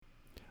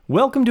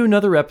Welcome to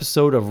another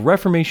episode of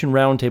Reformation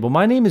Roundtable.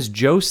 My name is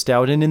Joe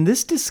Stout, and in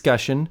this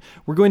discussion,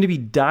 we're going to be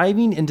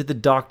diving into the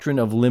doctrine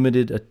of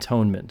limited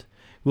atonement.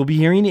 We'll be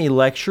hearing a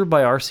lecture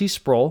by R.C.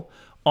 Sproul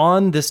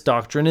on this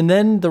doctrine, and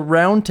then the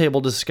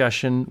roundtable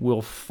discussion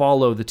will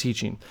follow the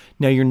teaching.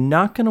 Now, you're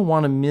not going to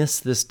want to miss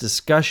this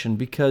discussion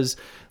because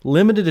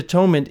limited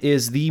atonement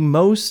is the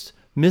most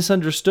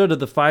misunderstood of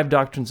the five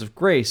doctrines of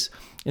grace,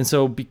 and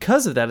so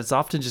because of that, it's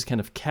often just kind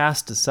of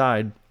cast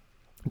aside.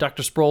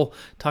 Dr. Sproul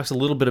talks a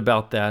little bit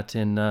about that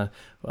in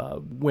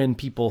when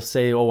people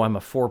say, oh, I'm a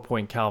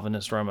 4-point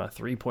Calvinist, or I'm a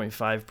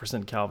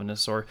 3.5%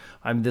 Calvinist, or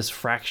I'm this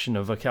fraction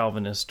of a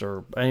Calvinist,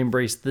 or I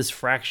embrace this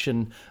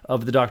fraction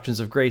of the doctrines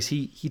of grace.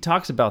 He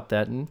talks about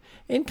that and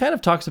kind of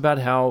talks about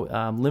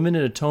how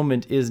limited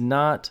atonement is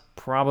not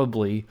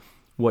probably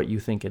what you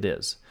think it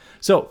is.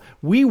 So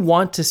we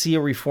want to see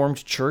a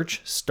Reformed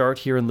church start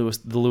here in the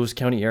Lewis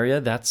County area.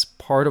 That's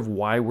part of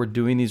why we're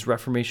doing these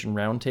Reformation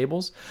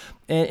roundtables.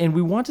 And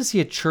we want to see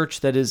a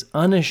church that is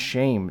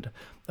unashamed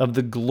of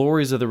the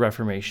glories of the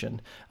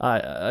Reformation,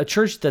 a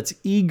church that's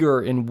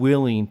eager and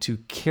willing to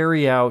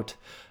carry out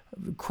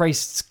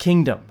Christ's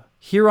kingdom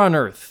here on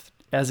earth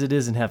as it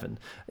is in heaven,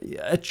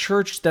 a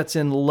church that's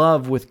in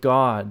love with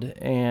God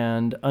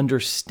and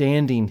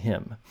understanding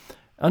Him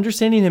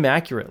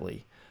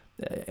accurately.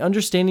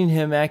 Understanding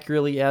Him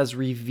accurately as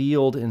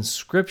revealed in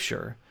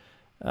Scripture,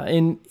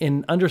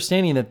 in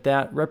understanding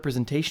that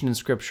representation in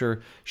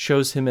Scripture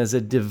shows Him as a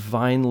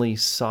divinely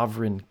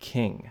sovereign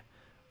King.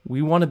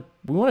 We want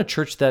a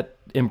church that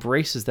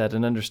embraces that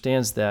and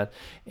understands that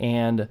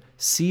and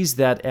sees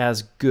that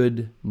as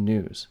good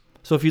news.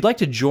 So if you'd like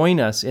to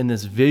join us in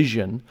this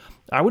vision,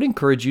 I would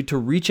encourage you to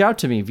reach out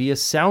to me via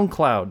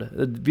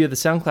SoundCloud, via the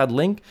SoundCloud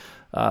link.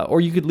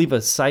 Or you could leave a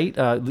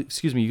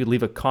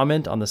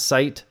comment on the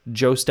site,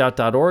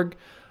 joestout.org.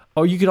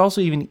 Or you could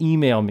also even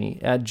email me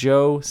at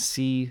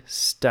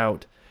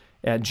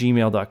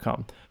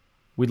joecstout@gmail.com.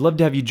 We'd love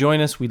to have you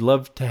join us. We'd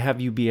love to have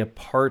you be a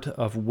part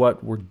of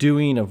what we're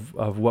doing,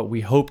 of what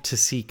we hope to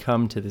see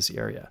come to this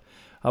area.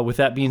 With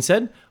that being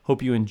said,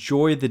 hope you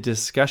enjoy the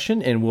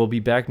discussion, and we'll be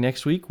back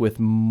next week with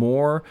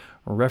more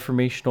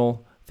reformational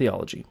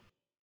theology.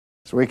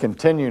 So we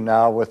continue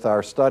now with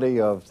our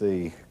study of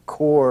the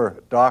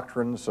core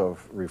doctrines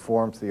of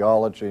Reformed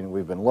theology, and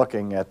we've been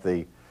looking at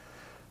the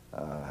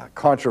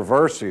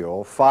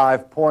controversial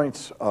 5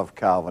 points of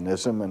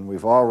Calvinism, and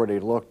we've already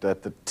looked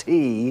at the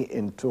T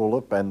in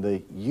TULIP and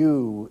the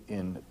U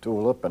in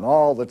TULIP, and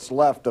all that's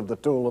left of the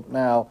TULIP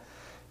now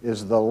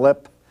is the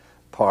lip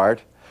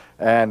part.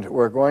 And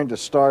we're going to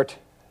start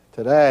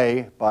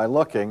today by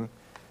looking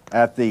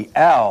at the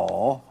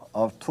L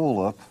of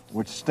TULIP,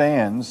 which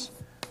stands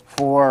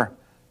for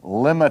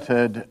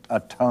limited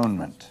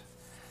atonement.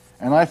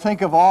 And I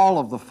think of all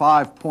of the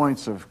 5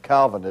 points of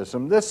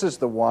Calvinism, this is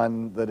the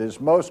one that is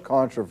most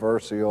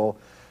controversial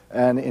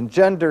and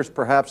engenders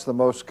perhaps the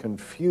most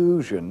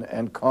confusion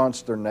and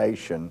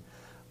consternation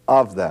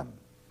of them.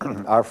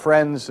 Our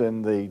friends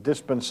in the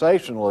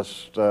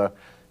dispensationalist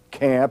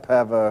camp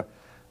have a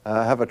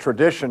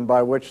tradition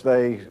by which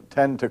they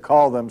tend to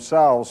call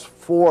themselves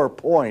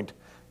 4-point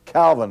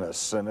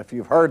Calvinists. And if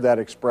you've heard that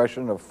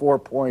expression of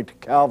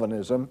 4-point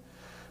Calvinism,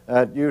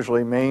 that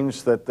usually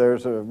means that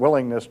there's a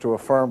willingness to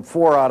affirm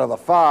 4 out of the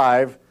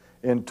 5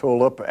 in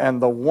TULIP,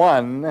 and the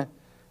one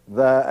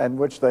in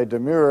which they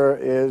demur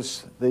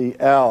is the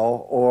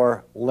L,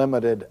 or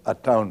limited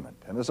atonement.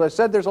 And as I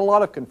said, there's a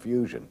lot of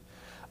confusion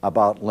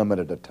about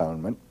limited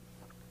atonement.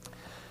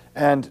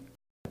 And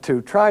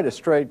to try to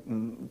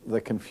straighten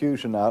the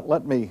confusion out,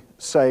 let me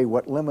say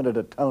what limited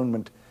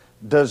atonement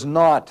does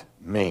not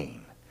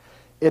mean.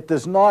 It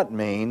does not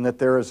mean that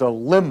there is a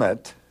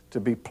limit to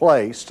be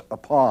placed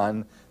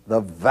upon the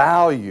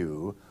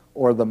value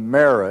or the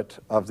merit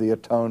of the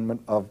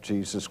atonement of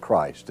Jesus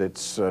Christ.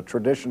 It's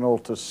traditional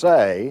to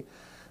say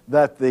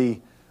that the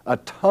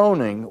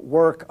atoning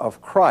work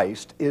of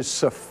Christ is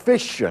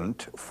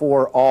sufficient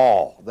for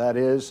all. That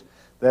is,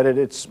 that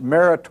its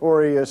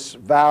meritorious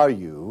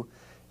value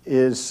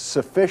is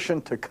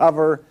sufficient to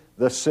cover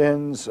the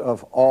sins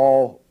of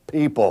all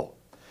people.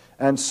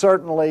 And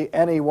certainly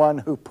anyone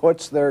who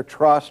puts their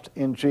trust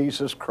in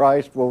Jesus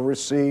Christ will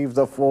receive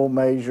the full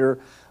measure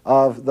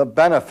of the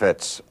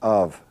benefits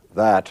of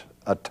that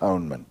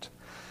atonement.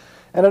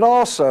 And it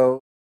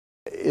also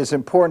is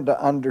important to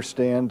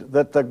understand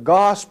that the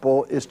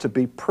gospel is to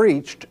be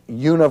preached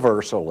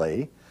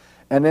universally,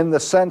 and in the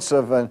sense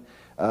of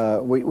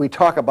we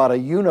talk about a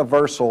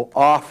universal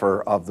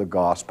offer of the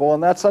gospel,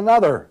 and that's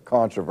another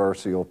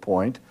controversial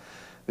point,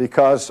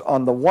 because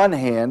on the one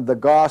hand, the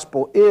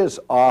gospel is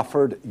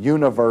offered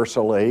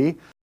universally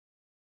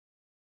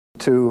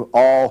to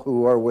all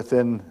who are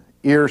within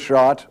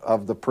earshot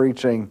of the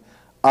preaching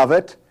of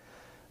it,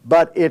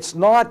 but it's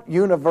not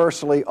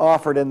universally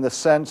offered in the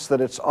sense that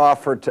it's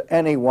offered to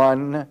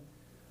anyone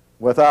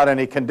without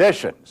any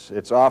conditions.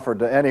 It's offered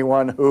to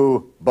anyone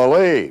who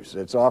believes.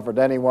 It's offered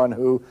to anyone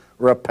who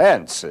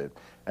repents.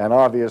 And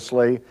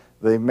obviously,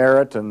 the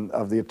merit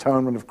of the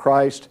atonement of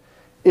Christ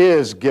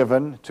is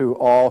given to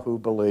all who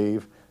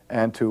believe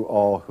and to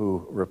all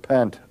who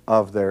repent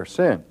of their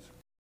sins.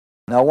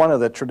 Now, one of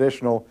the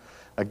traditional,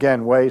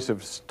 again, ways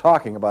of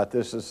talking about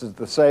this is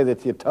to say that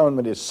the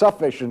atonement is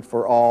sufficient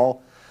for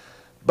all,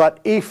 but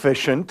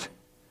efficient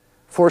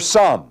for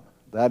some.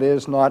 That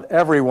is, not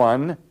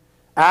everyone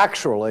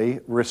actually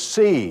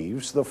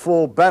receives the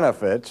full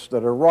benefits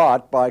that are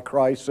wrought by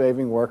Christ's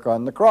saving work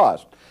on the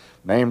cross,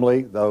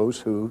 namely those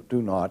who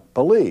do not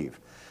believe.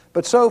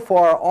 But so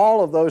far,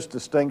 all of those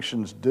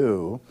distinctions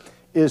do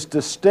is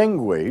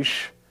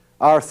distinguish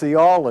our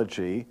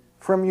theology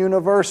from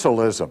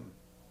universalism.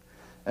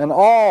 And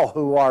all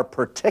who are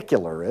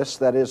particularists,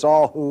 that is,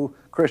 all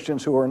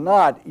Christians who are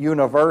not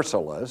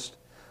universalists,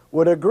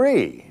 would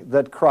agree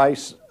that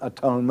Christ's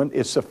atonement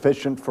is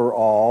sufficient for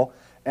all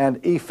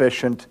and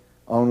efficient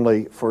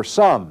only for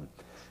some.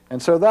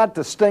 And so that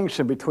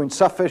distinction between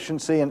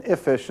sufficiency and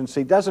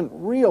efficiency doesn't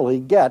really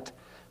get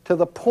to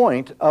the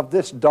point of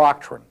this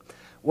doctrine.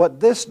 What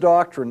this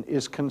doctrine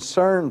is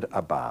concerned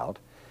about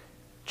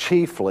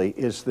chiefly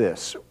is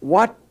this: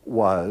 what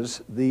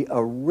was the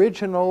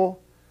original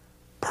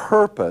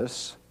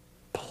purpose,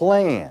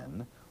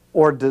 plan,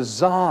 or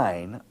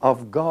design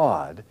of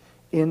God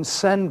in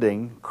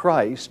sending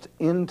Christ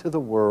into the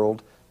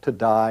world to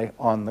die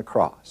on the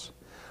cross?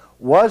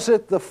 Was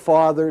it the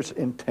Father's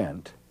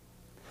intent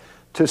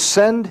to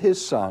send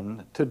His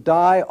Son to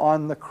die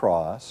on the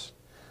cross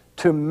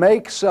to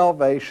make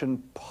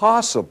salvation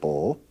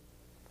possible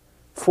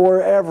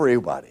for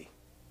everybody,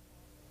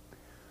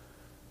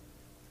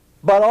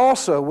 but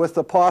also with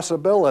the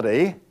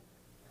possibility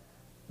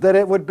that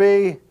it would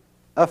be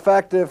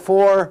effective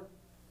for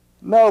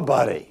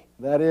nobody?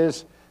 That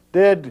is,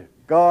 did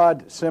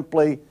God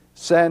simply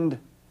send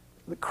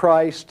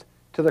Christ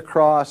to the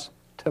cross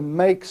to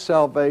make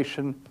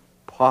salvation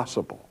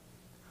possible?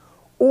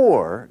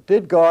 Or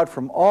did God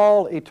from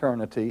all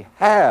eternity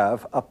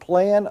have a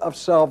plan of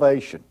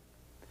salvation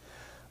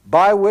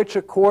by which,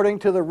 according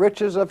to the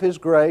riches of His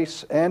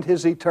grace and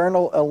His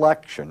eternal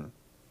election,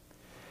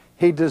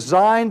 He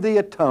designed the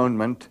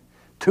atonement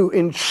to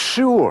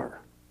ensure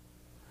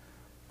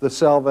the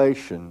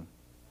salvation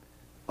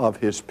of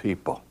His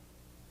people?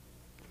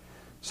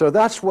 So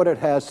that's what it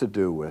has to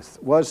do with.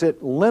 Was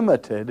it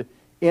limited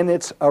in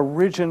its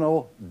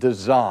original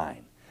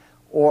design?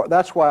 Or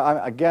that's why,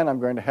 I'm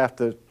going to have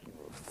to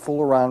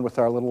fool around with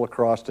our little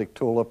acrostic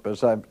tulip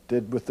as I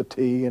did with the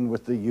T and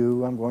with the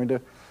U. I'm going to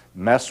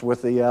mess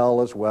with the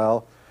L as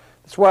well.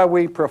 That's why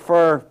we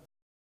prefer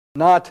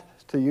not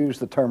to use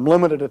the term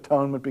limited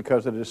atonement,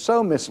 because it is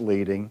so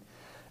misleading,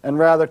 and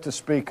rather to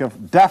speak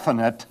of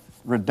definite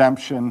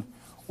redemption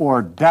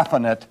or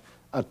definite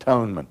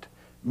atonement,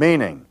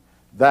 meaning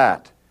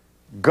that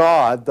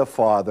God the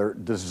Father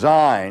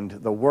designed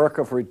the work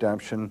of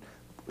redemption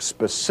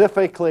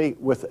specifically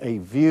with a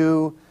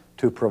view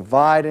to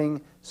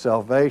providing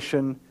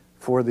salvation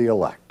for the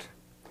elect,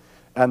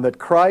 and that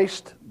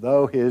Christ,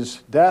 though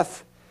His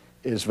death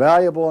is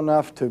valuable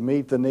enough to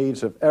meet the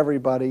needs of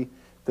everybody,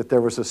 that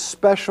there was a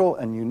special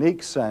and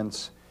unique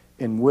sense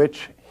in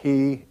which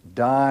He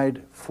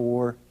died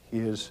for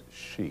His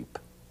sheep,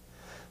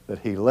 that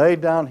He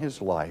laid down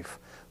His life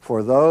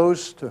for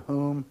those to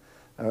whom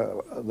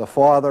the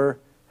Father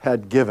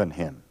had given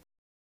Him.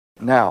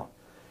 Now,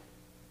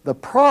 the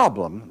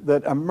problem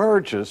that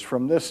emerges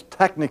from this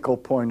technical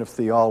point of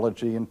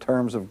theology in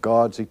terms of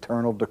God's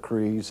eternal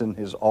decrees and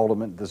His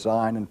ultimate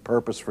design and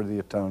purpose for the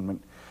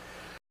atonement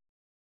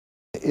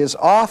is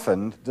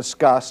often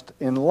discussed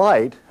in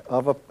light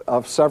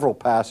of several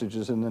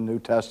passages in the New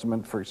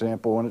Testament. For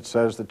example, when it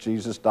says that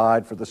Jesus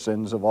died for the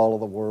sins of all of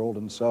the world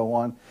and so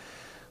on,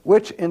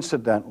 which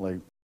incidentally,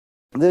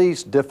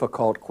 these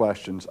difficult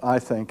questions, I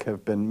think,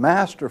 have been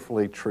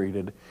masterfully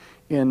treated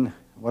in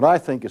what I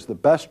think is the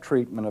best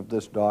treatment of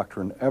this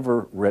doctrine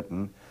ever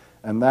written,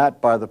 and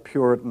that by the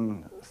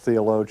Puritan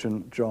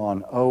theologian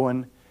John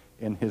Owen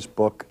in his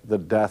book, The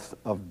Death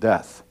of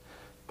Death.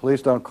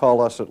 Please don't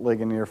call us at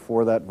Ligonier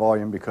for that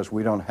volume, because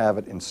we don't have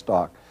it in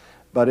stock.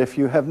 But if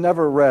you have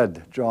never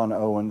read John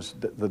Owen's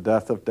The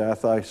Death of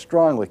Death, I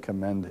strongly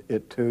commend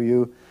it to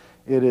you.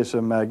 It is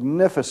a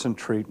magnificent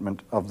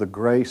treatment of the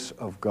grace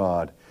of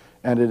God,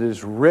 and it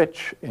is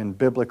rich in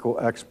biblical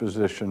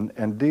exposition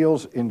and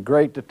deals in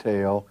great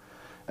detail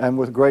and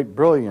with great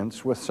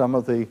brilliance with some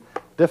of the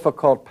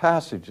difficult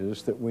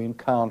passages that we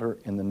encounter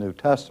in the New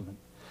Testament.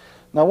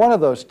 Now, one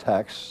of those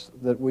texts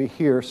that we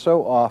hear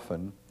so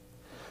often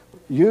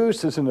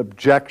used as an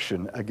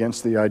objection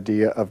against the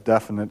idea of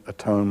definite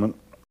atonement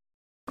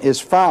is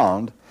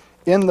found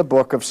in the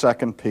book of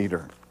 2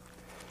 Peter.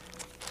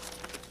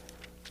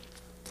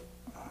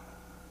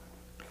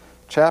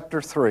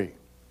 Chapter 3,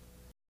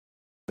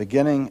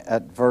 beginning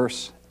at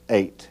verse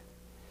 8.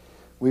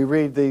 We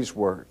read these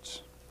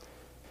words: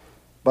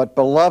 "But,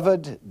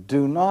 beloved,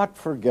 do not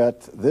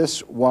forget this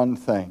one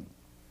thing,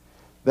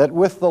 that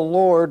with the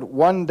Lord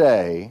 1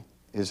 day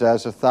is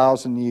as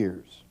 1,000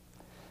 years,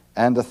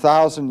 and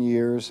 1,000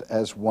 years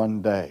as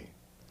 1 day.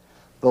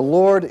 The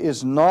Lord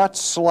is not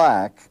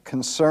slack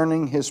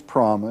concerning His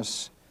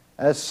promise,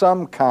 as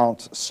some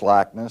count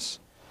slackness,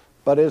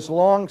 but is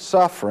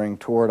long-suffering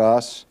toward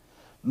us,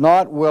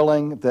 not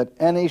willing that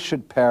any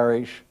should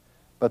perish,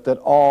 but that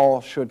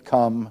all should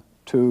come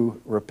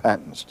to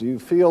repentance. Do you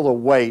feel the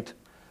weight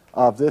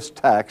of this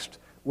text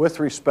with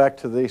respect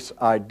to this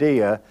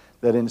idea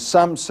that in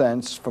some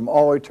sense, from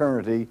all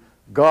eternity,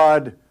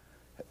 God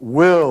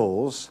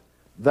wills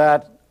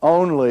that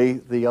only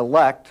the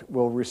elect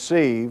will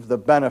receive the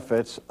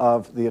benefits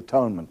of the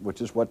atonement,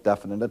 which is what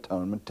definite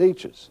atonement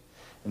teaches.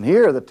 And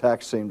here the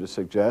text seems to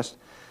suggest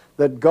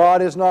that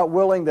God is not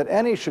willing that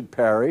any should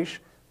perish,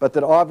 but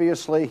that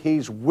obviously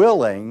He's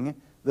willing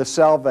the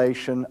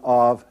salvation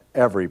of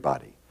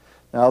everybody.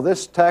 Now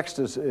this text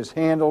is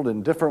handled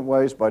in different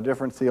ways by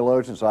different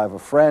theologians. I have a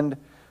friend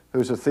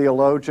who's a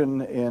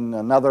theologian in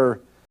another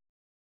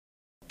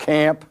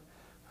camp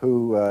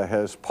who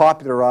has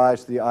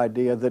popularized the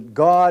idea that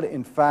God,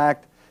 in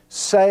fact,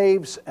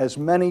 saves as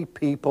many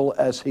people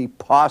as He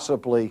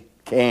possibly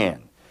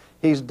can.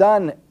 He's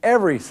done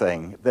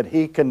everything that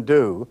He can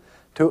do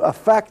to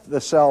effect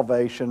the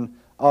salvation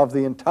of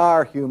the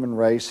entire human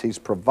race. He's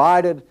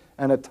provided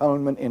an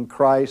atonement in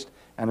Christ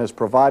and has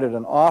provided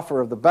an offer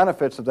of the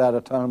benefits of that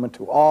atonement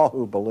to all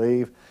who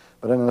believe.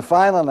 But in the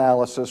final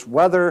analysis,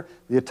 whether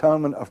the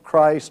atonement of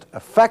Christ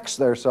affects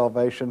their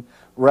salvation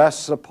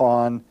rests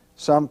upon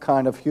some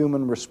kind of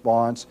human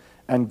response,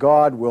 and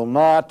God will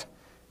not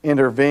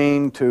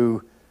intervene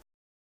to,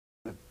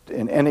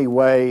 in any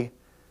way,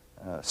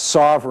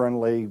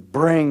 sovereignly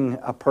bring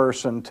a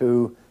person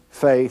to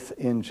faith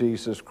in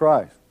Jesus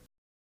Christ.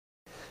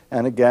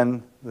 And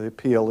again, the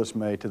appeal is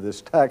made to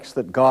this text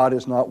that God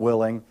is not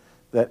willing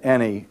that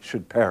any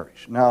should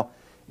perish. Now,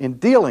 in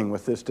dealing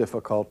with this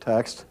difficult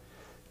text,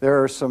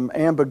 there are some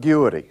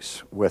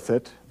ambiguities with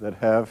it that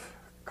have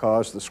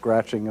caused the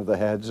scratching of the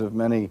heads of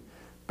many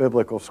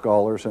biblical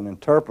scholars and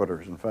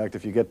interpreters. In fact,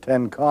 if you get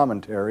 10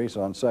 commentaries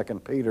on 2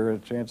 Peter,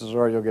 chances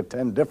are you'll get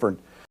 10 different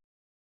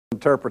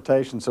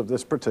interpretations of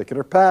this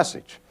particular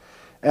passage.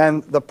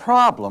 And the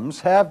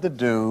problems have to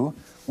do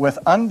with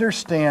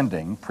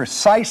understanding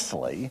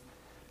precisely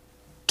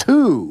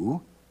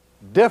two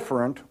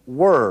different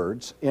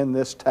words in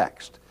this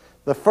text.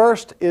 The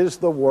first is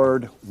the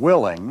word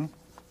willing,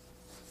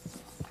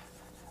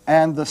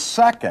 and the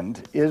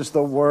second is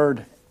the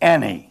word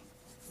any.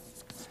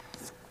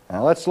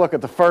 Now let's look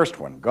at the first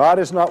one. God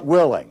is not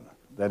willing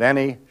that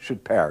any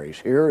should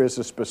perish. Here is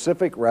a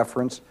specific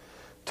reference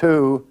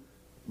to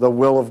the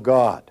will of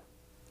God.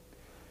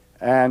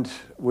 And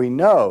we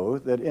know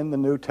that in the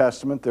New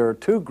Testament there are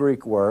two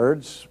Greek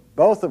words,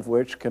 both of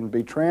which can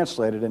be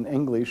translated in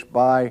English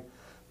by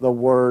the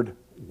word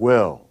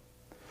will.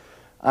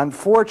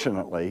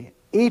 Unfortunately,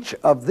 each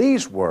of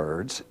these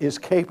words is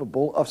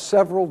capable of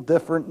several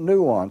different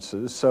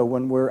nuances, so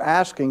when we're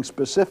asking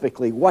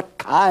specifically what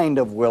kind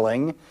of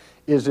willing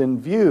is in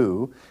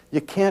view,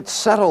 you can't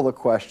settle the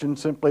question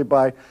simply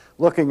by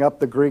looking up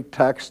the Greek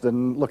text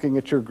and looking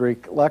at your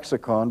Greek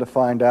lexicon to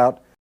find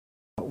out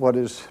what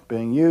is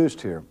being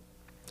used here.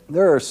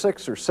 There are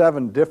 6 or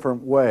 7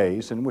 different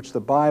ways in which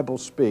the Bible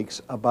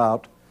speaks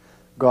about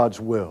God's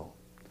will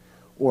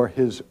or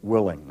His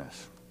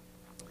willingness.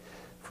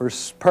 For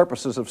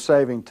purposes of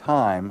saving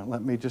time,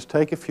 let me just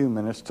take a few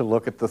minutes to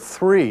look at the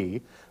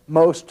 3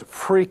 most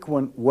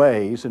frequent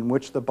ways in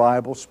which the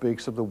Bible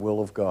speaks of the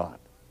will of God.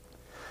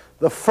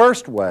 The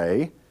first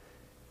way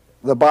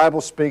the Bible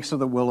speaks of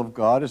the will of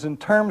God is in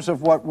terms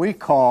of what we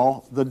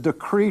call the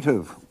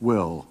decretive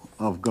will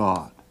of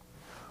God.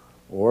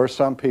 Or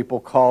some people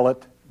call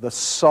it the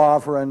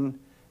sovereign,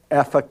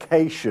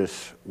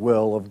 efficacious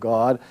will of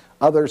God.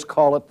 Others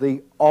call it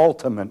the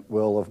ultimate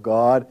will of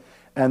God.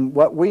 And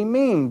what we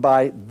mean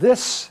by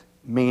this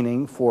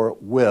meaning for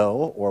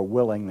will or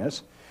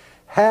willingness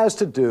has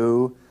to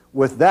do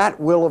with that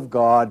will of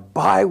God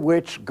by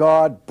which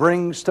God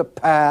brings to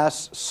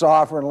pass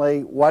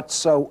sovereignly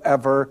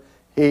whatsoever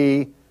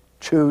He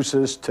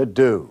chooses to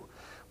do.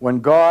 When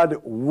God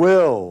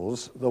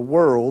wills the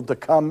world to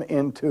come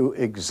into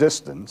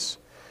existence,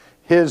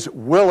 His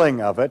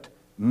willing of it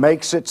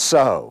makes it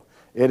so.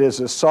 It is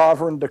a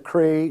sovereign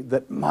decree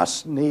that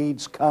must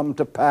needs come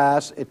to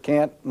pass. It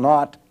can't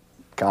not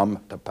come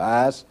to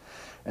pass,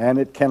 and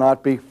it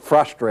cannot be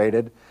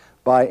frustrated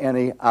by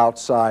any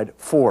outside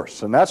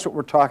force. And that's what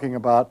we're talking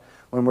about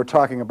when we're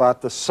talking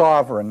about the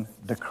sovereign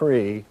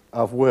decree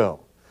of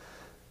will.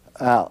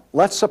 Now,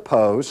 let's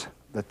suppose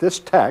that this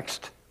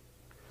text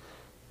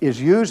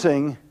is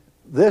using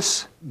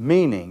this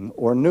meaning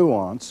or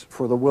nuance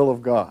for the will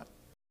of God.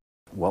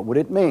 What would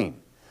it mean?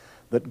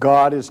 That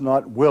God is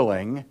not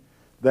willing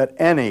that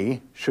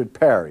any should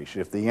perish.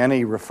 If the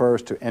any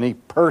refers to any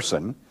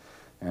person,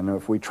 and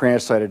if we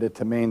translated it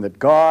to mean that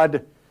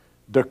God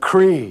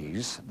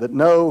decrees that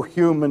no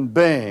human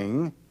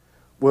being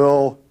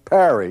will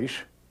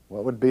perish,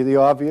 what would be the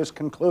obvious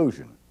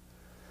conclusion?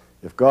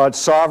 If God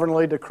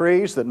sovereignly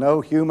decrees that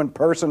no human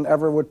person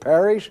ever would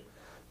perish,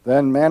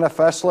 then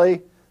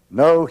manifestly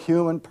no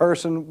human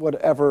person would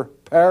ever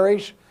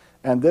perish,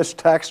 and this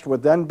text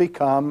would then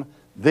become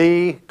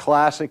the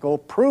classical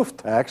proof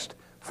text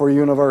for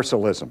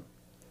universalism.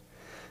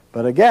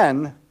 But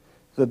again,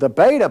 The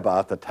debate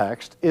about the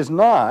text is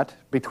not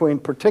between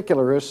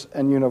particularists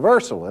and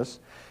universalists.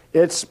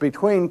 It's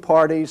between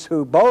parties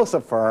who both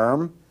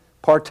affirm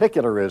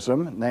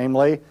particularism,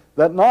 namely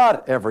that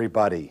not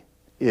everybody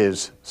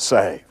is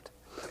saved.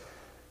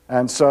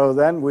 And so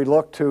then we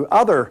look to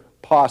other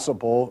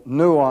possible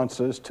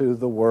nuances to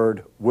the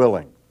word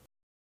willing.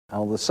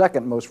 Now, the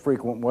second most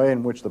frequent way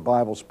in which the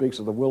Bible speaks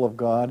of the will of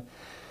God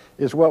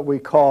is what we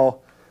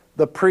call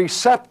the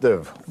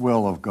preceptive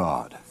will of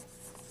God.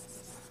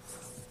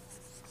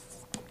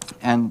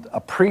 And a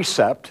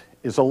precept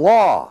is a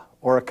law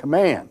or a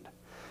command.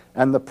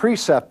 And the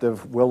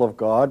preceptive will of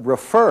God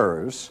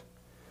refers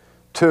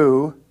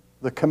to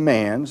the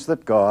commands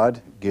that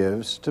God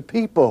gives to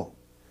people.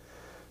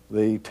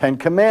 The Ten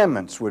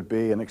Commandments would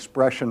be an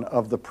expression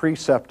of the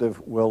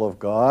preceptive will of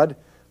God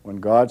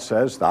when God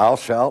says, "Thou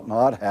shalt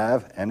not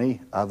have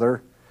any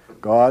other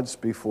gods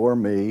before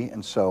me,"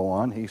 and so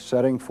on. He's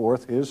setting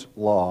forth his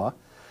law.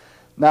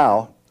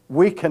 Now,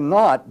 we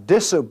cannot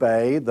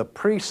disobey the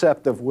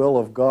preceptive will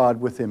of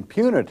God with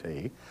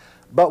impunity,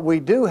 but we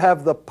do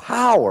have the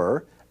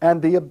power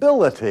and the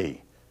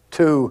ability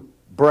to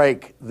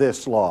break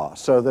this law,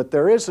 so that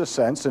there is a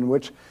sense in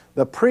which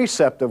the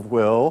preceptive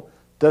will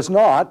does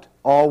not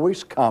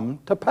always come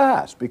to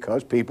pass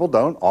because people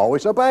don't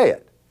always obey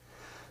it.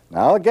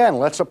 Now again,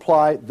 let's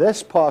apply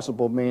this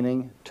possible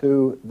meaning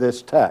to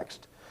this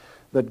text,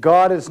 that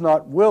God is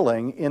not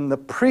willing in the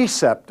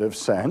preceptive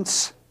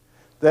sense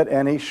that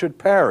any should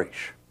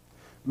perish,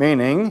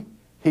 meaning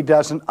he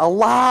doesn't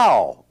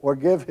allow or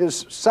give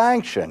his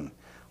sanction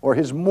or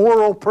his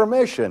moral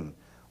permission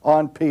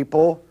on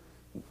people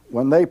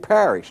when they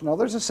perish. Now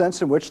there's a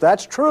sense in which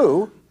that's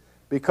true,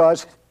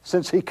 because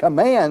since he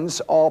commands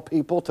all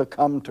people to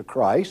come to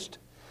Christ,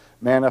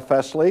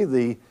 manifestly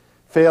the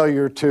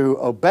failure to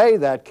obey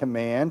that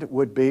command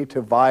would be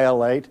to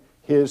violate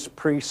his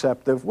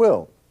preceptive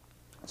will.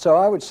 So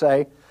I would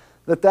say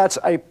that that's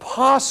a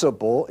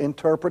possible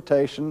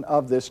interpretation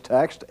of this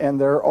text,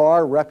 and there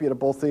are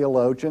reputable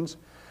theologians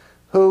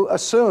who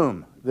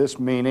assume this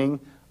meaning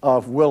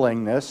of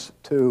willingness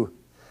to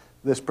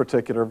this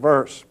particular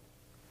verse.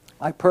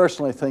 I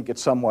personally think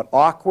it's somewhat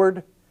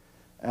awkward,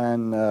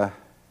 and it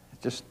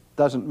just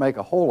doesn't make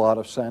a whole lot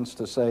of sense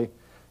to say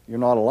you're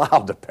not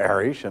allowed to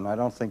perish, and I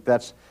don't think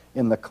that's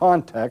in the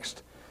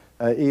context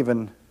I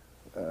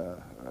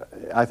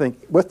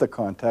think with the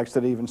context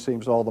it even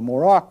seems all the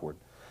more awkward.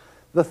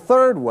 The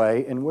third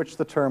way in which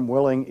the term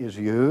willing is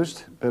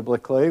used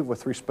biblically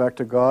with respect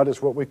to God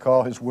is what we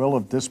call his will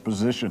of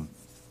disposition.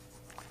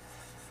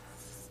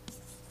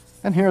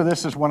 And here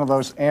this is one of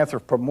those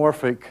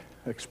anthropomorphic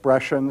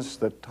expressions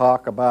that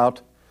talk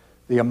about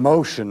the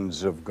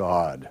emotions of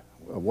God,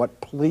 what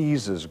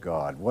pleases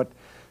God, what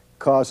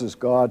causes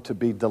God to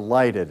be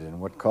delighted, and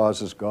what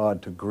causes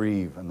God to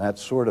grieve, and that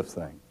sort of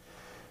thing.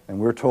 And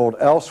we're told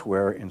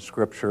elsewhere in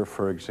Scripture,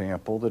 for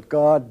example, that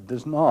God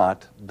does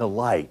not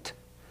delight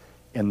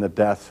in the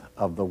death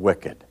of the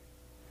wicked.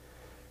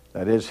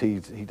 That is, he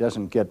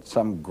doesn't get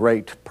some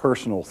great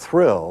personal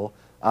thrill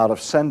out of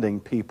sending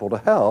people to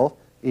hell,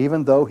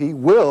 even though he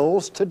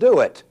wills to do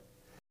it.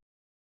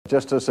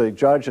 Just as a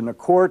judge in a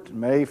court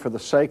may, for the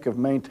sake of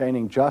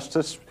maintaining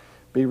justice,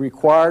 be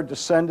required to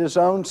send his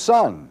own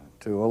son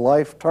to a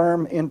life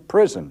term in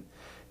prison,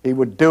 he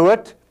would do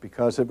it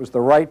because it was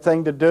the right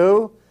thing to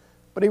do,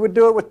 but he would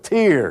do it with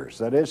tears.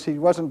 That is, he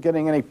wasn't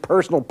getting any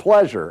personal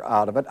pleasure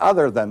out of it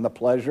other than the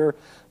pleasure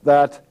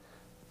that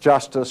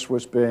justice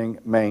was being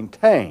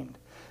maintained.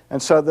 And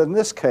so in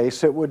this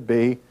case, it would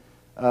be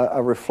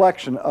a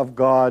reflection of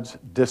God's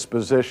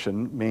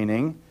disposition,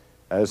 meaning,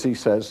 as he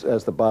says,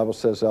 as the Bible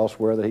says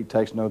elsewhere, that he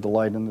takes no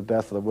delight in the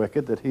death of the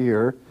wicked, that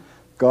here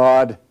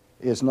God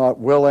is not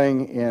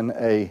willing in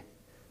a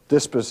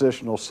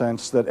dispositional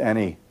sense that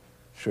any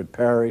should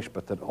perish,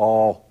 but that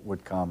all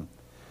would come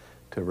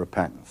to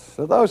repentance.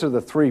 So those are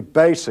the three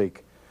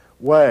basic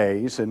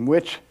ways in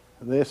which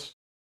this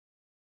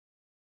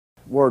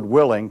word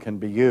willing can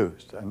be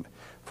used. And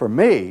for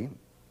me,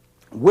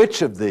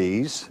 which of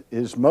these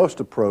is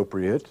most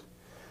appropriate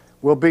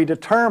will be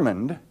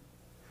determined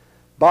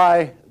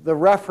by the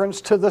reference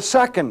to the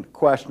second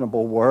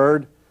questionable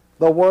word,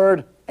 the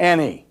word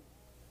any.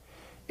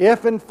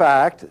 If, in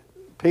fact,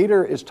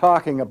 Peter is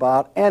talking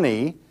about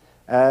any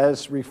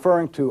as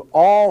referring to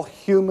all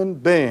human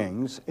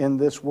beings in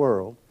this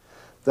world,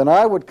 then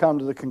I would come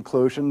to the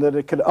conclusion that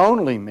it could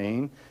only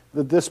mean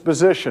the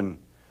disposition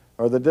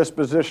or the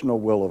dispositional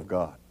will of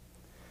God.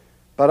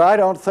 But I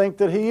don't think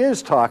that he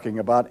is talking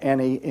about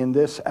any in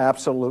this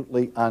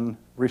absolutely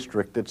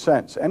unrestricted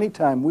sense.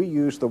 Anytime we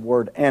use the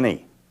word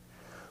any,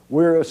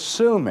 we're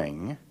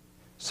assuming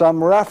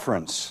some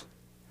reference.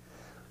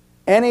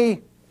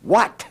 Any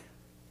what?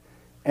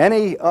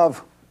 Any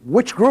of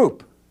which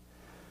group?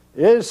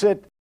 Is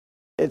it?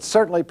 It's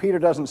certainly, Peter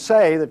doesn't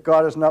say that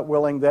God is not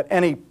willing that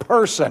any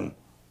person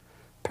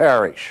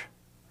perish.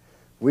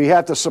 We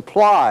have to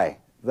supply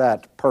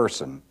that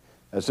person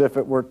as if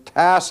it were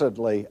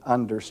tacitly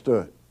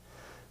understood.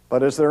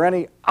 But is there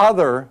any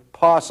other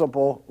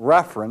possible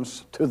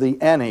reference to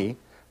the any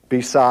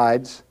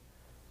besides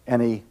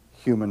any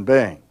human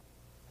being.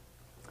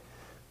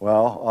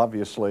 Well,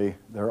 obviously,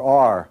 there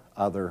are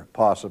other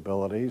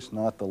possibilities,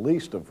 not the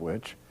least of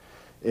which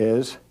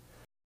is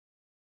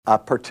a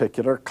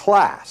particular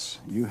class.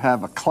 You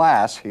have a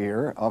class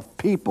here of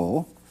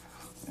people,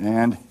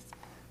 and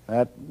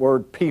that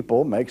word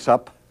people makes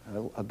up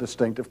a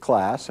distinctive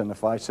class, and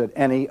if I said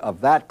any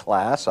of that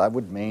class, I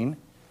would mean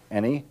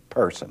any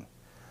person.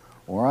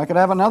 Or I could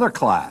have another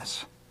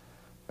class,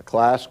 a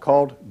class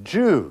called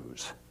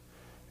Jews.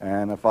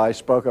 And if I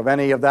spoke of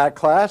any of that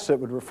class, it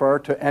would refer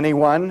to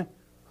anyone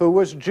who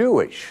was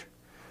Jewish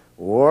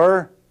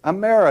or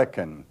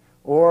American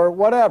or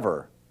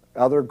whatever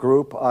other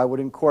group I would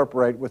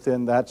incorporate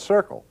within that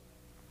circle.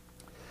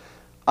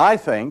 I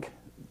think,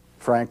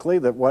 frankly,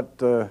 that what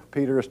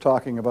Peter is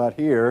talking about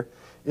here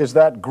is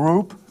that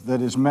group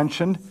that is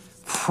mentioned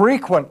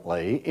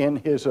frequently in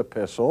his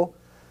epistle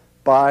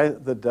by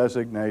the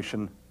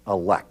designation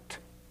elect.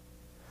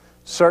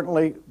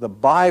 Certainly, the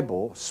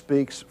Bible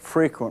speaks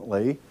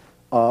frequently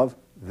of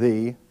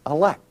the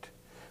elect,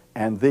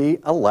 and the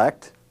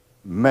elect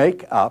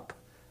make up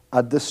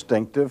a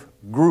distinctive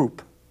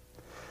group.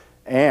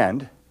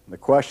 And the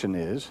question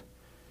is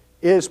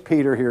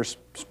Peter here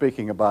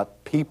speaking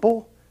about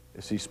people?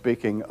 Is he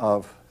speaking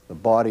of the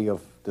body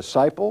of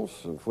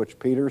disciples, of which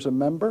Peter is a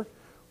member?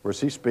 Or is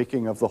he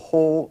speaking of the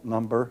whole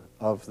number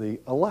of the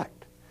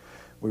elect?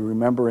 We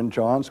remember in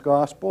John's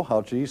Gospel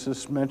how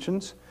Jesus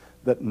mentions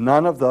that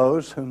none of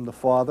those whom the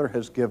Father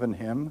has given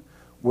him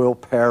will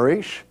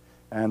perish,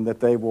 and that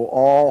they will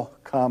all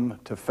come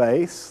to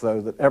faith,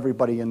 so that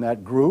everybody in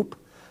that group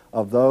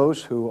of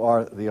those who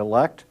are the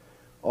elect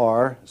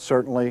are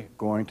certainly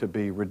going to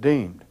be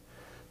redeemed.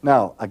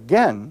 Now,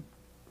 again,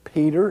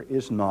 Peter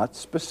is not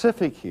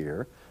specific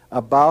here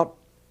about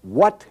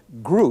what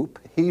group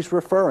he's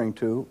referring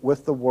to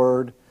with the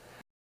word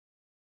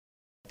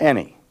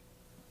any.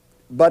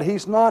 But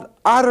he's not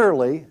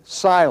utterly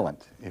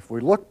silent. If we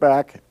look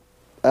back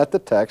at the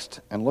text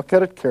and look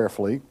at it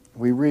carefully,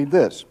 we read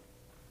this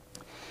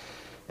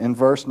in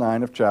verse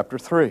 9 of chapter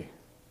 3.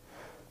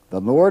 The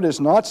Lord is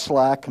not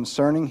slack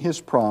concerning his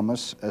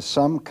promise, as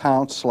some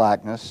count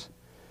slackness,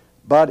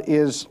 but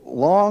is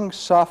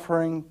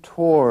long-suffering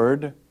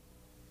toward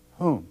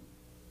whom?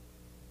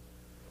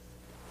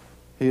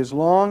 He is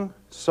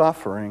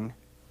long-suffering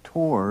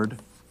toward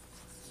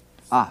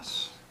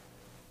us.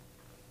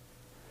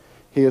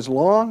 He is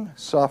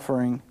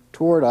long-suffering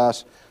toward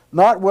us,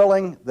 not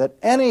willing that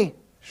any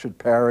should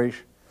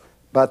perish,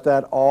 but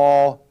that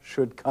all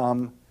should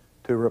come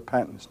to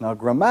repentance. Now,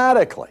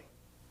 grammatically,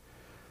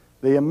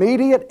 the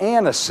immediate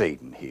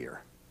antecedent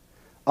here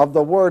of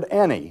the word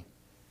any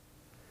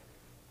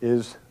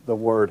is the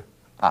word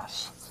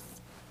us.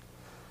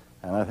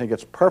 And I think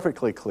it's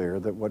perfectly clear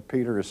that what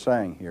Peter is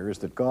saying here is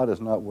that God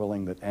is not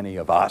willing that any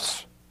of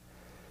us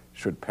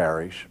should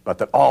perish, but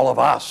that all of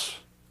us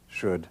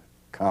should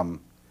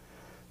come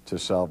to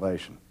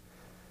salvation.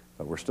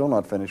 But we're still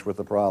not finished with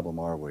the problem,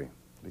 are we?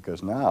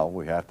 Because now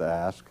we have to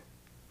ask,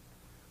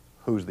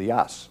 who's the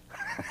us?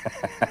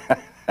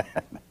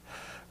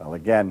 Well,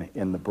 again,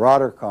 in the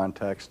broader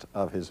context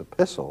of his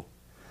epistle,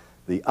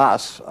 the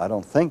us, I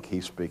don't think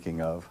he's speaking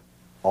of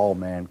all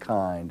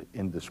mankind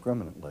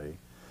indiscriminately,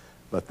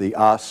 but the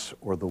us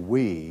or the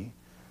we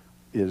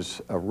is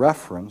a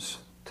reference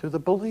to the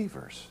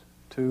believers,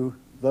 to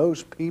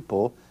those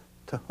people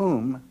to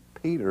whom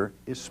Peter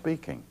is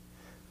speaking,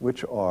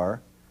 which are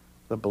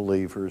the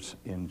believers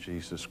in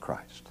Jesus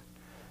Christ.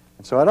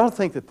 And so I don't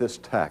think that this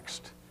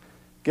text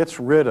gets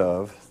rid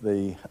of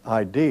the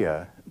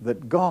idea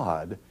that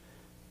God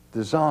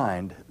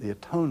designed the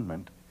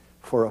atonement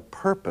for a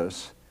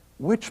purpose,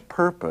 which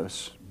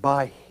purpose,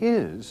 by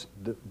his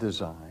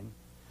design,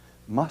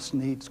 must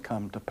needs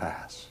come to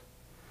pass.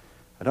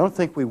 I don't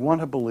think we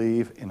want to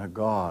believe in a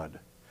God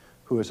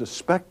who is a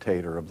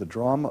spectator of the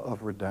drama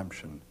of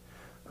redemption,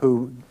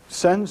 who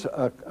sends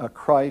a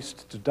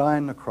Christ to die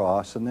on the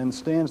cross and then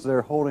stands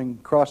there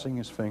crossing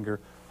his finger,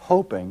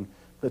 hoping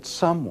that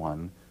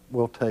someone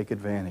will take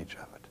advantage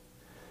of it.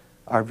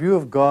 Our view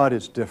of God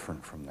is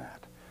different from that.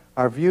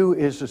 Our view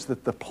is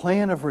that the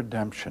plan of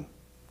redemption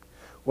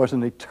was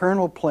an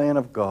eternal plan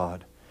of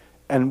God,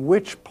 and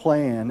which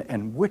plan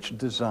and which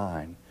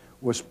design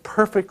was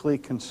perfectly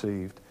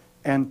conceived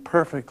and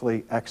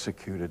perfectly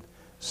executed,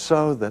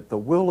 so that the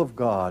will of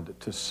God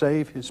to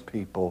save his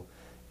people,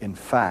 in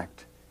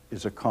fact,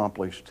 is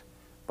accomplished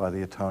by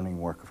the atoning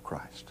work of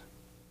Christ.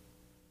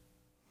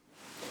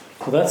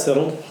 Well, that's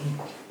settled.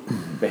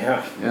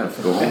 Yeah,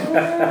 let's go home.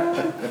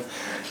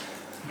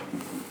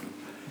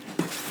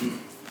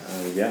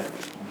 Yeah. I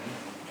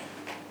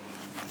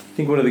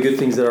think one of the good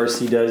things that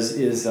RC does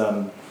is,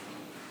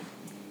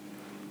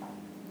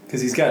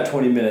 because he's got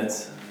 22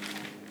 minutes.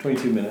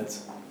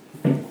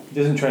 He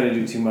doesn't try to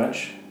do too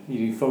much.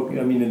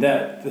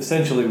 That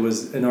essentially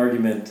was an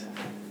argument.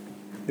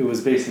 It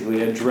was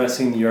basically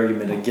addressing the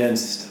argument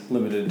against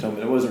limited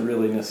atonement. It wasn't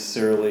really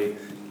necessarily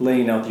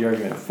laying out the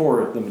argument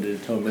for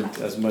limited atonement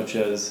as much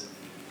as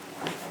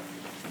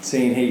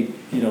saying, hey,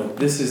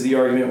 this is the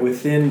argument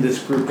within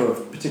this group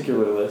of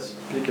particularists,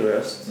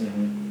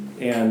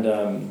 And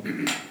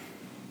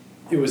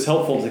it was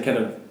helpful to kind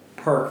of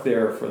park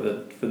there for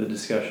the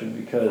discussion,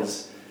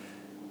 because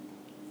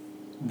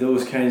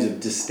those kinds of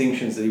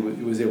distinctions that he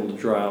was able to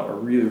draw out are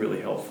really,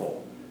 really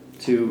helpful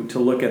to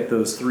look at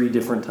those three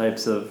different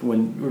types of,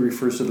 when it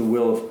refers to the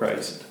will of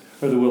Christ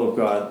or the will of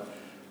God,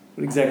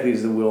 what exactly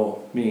does the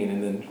will mean,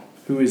 and then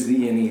who is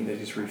the any that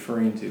he's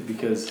referring to?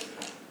 Because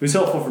it was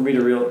helpful for me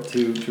to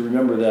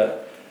remember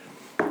that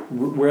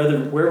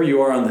wherever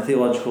you are on the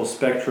theological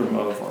spectrum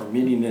of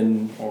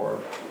Arminian or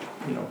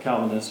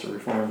Calvinist or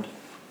Reformed,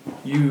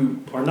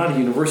 you are not a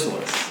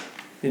universalist.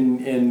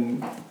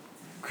 In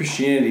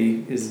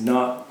Christianity is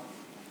not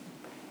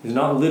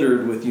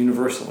littered with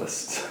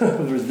universalists.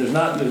 there's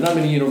not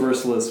many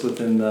universalists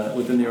within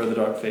the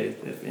Orthodox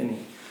faith, if any.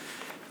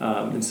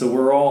 And so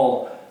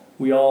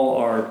we all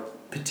are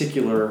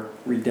particular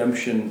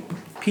redemption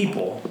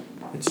people.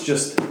 It's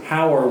just,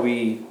 how are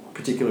we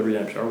particular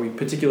redemption? Are we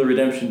particular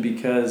redemption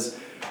because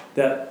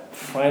that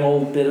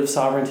final bit of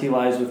sovereignty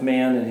lies with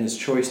man and his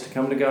choice to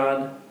come to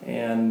God,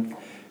 and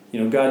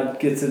God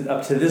gets it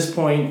up to this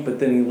point, but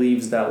then he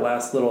leaves that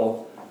last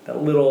little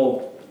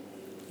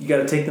you got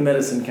to take the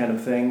medicine kind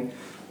of thing?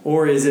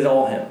 Or is it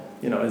all him?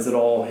 Is it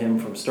all him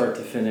from start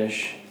to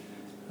finish?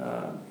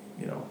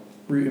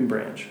 Root and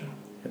branch.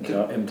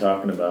 Him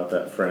talking about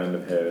that friend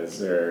of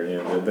his,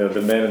 or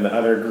the men in the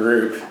other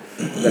group,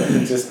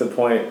 just the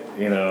point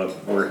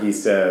where he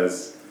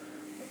says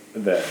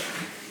that,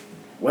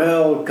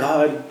 well,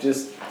 God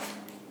just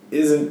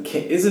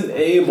isn't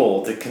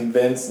able to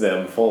convince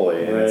them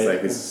fully, and it's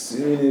like, as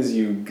soon as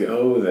you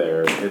go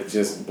there, it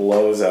just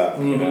blows up.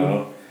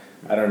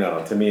 I don't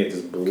know. To me, it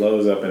just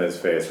blows up in his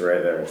face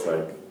right there. It's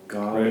like,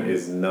 God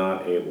is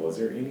not able. Is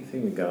there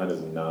anything that God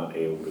is not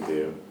able to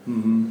do?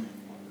 Mm-hmm.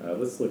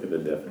 Let's look at the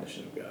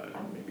definition of God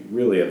and maybe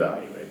really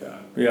evaluate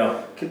that.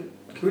 Yeah. Can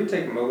we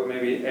take a moment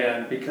maybe?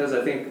 And because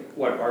I think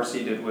what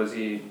R.C. did was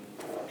he,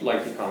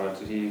 like he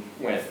commented, he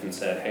went and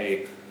said,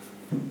 hey,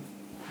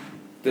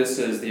 this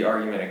is the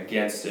argument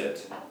against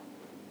it.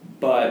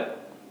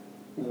 But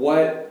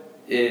what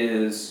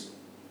is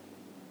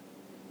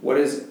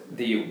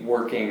the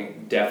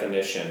working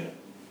definition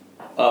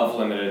of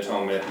limited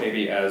atonement,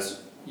 maybe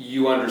as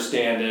you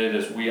understand it,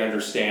 as we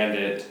understand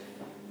it,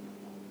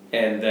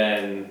 and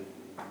then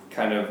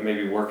kind of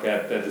maybe work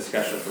at the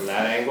discussion from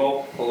that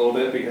angle a little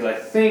bit, because I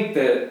think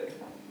that,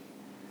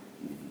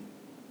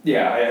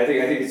 I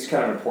think it's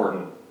kind of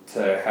important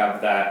to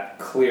have that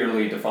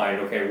clearly defined.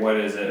 Okay, what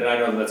is it? And I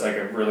know that's like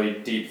a really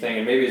deep thing,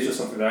 and maybe it's just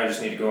something that I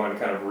just need to go and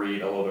kind of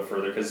read a little bit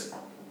further, because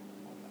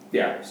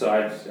so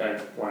I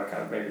want to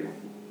kind of maybe.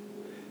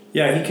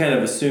 Yeah, he kind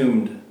of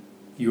assumed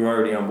you were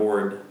already on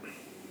board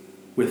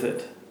with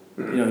it.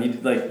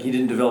 Mm-hmm. He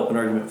didn't develop an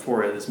argument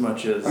for it as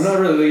much as. I'm not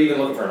really even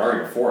looking for an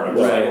argument for it. I'm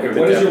just Right. like, okay,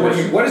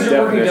 what is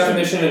your working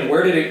definition, and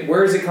where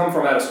does it come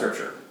from out of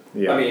Scripture?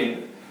 Yeah. I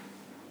mean.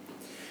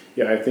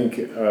 Yeah, I think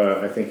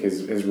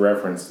his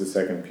reference to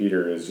 2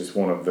 Peter is just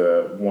one of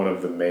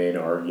the main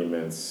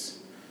arguments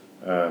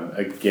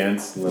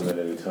against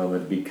limited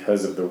atonement,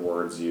 because of the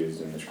words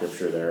used in the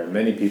Scripture there. And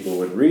many people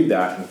would read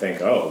that and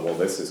think, oh, well,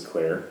 this is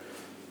clear.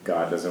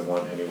 God doesn't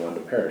want anyone to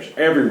perish.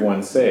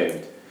 Everyone's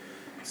saved.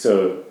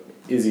 So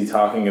is he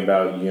talking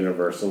about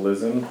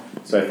universalism?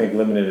 So I think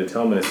limited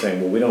atonement is saying,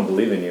 well, we don't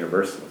believe in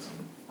universalism.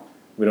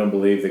 We don't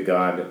believe that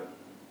God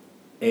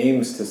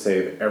aims to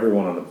save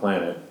everyone on the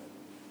planet,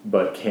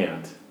 but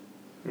can't.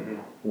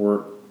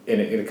 Mm-hmm.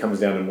 It comes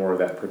down to more of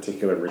that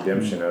particular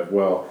redemption of,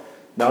 well,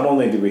 not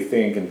only do we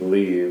think and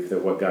believe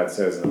that what God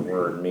says in the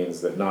Word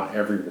means that not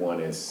everyone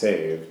is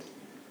saved,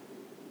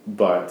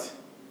 but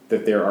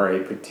that there are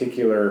a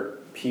particular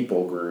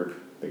people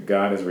group that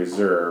God has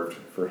reserved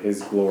for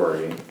His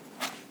glory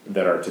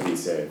that are to be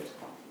saved.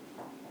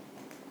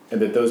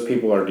 And that those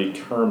people are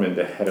determined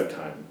ahead of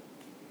time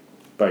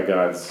by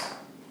God's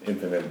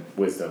infinite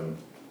wisdom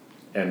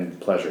and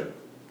pleasure.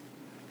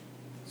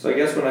 So I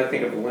guess when I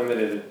think of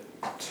limited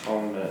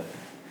atonement,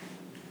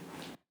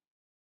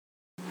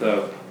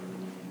 the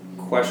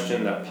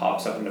question that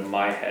pops up into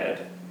my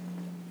head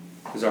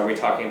is, are we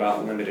talking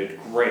about limited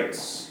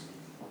grace?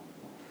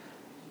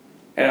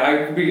 And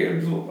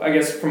I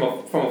guess from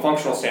a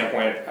functional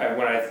standpoint,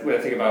 when I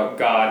think about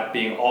God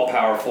being all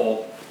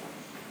powerful,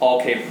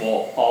 all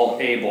capable, all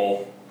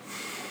able,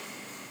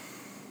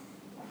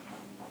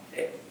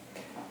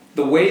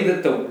 the way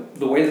that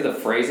the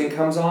phrasing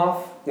comes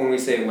off when we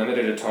say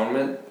limited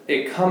atonement,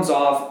 it comes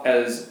off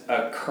as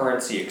a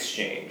currency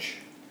exchange.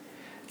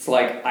 It's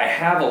like, I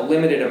have a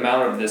limited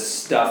amount of this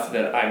stuff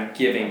that I'm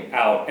giving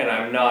out, and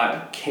I'm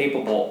not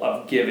capable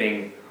of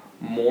giving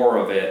more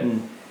of it.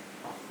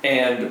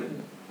 And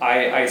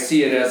I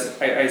see it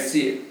as I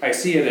see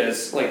it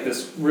as like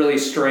this really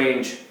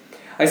strange.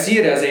 I see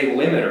it as a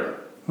limiter,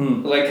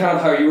 like kind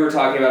of how you were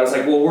talking about. It's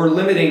like, well, we're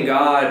limiting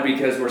God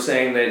because we're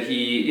saying that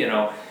He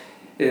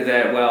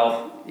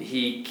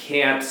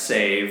can't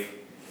save.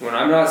 When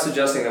I'm not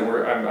suggesting that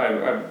I'm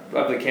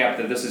of the camp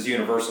that this is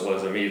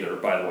universalism either,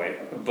 by the way.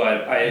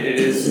 But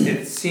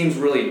it seems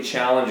really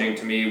challenging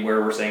to me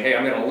where we're saying, hey,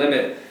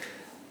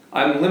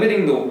 I'm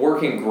limiting the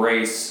working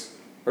grace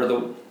or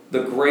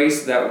the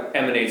grace that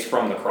emanates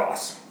from the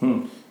cross.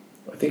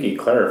 I think he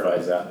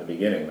clarifies that in the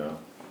beginning, though.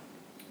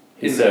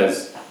 He Is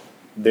says,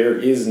 there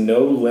is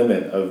no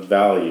limit of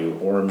value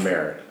or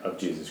merit of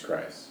Jesus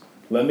Christ.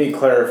 Let me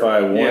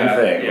clarify one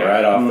thing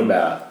right off the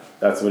bat.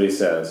 That's what he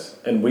says.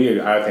 And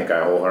I think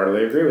I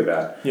wholeheartedly agree with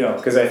that. Yeah.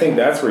 Because I think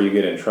that's where you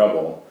get in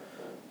trouble.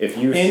 If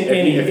you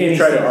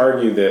try to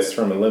argue this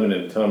from a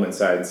limited atonement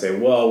side and say,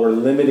 well, we're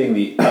limiting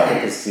the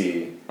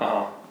efficacy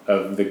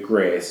of the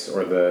grace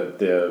or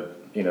the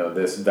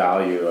this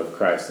value of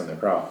Christ on the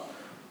cross.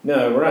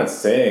 No, you're not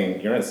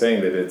saying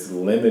that it's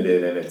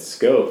limited in its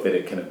scope, that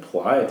it can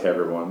apply to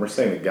everyone. We're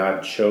saying that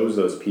God chose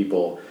those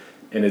people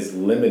and is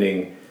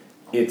limiting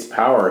its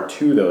power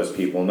to those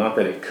people, not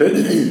that it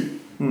couldn't.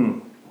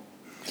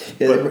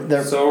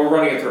 So we're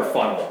running it through a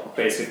funnel,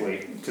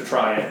 basically, to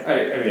try and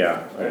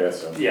I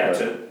guess so. Yeah,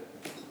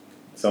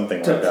 something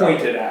like to that.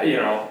 point it at,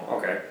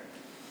 okay.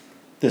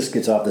 This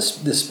gets off.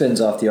 This spins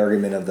off the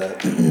argument of the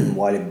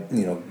why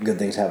do good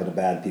things happen to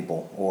bad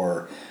people,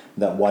 or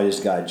that why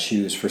does God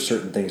choose for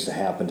certain things to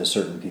happen to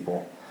certain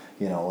people,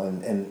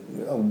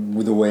 and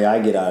the way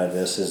I get out of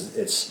this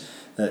is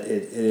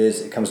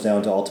it comes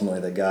down to ultimately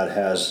that God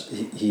has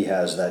he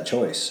has that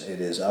choice. It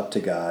is up to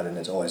God, and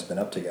it's always been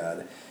up to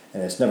God,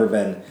 and it's never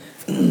been.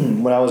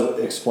 When I was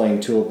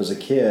explaining Tulip as a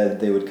kid,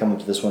 they would come up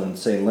to this one and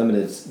say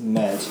limited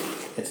meant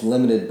it's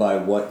limited by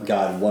what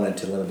God wanted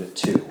to limit it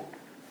to.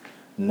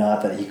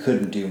 Not that he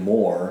couldn't do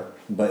more,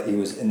 but he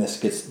was, and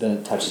then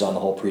it touches on the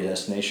whole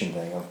predestination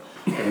thing of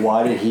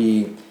why did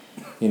he,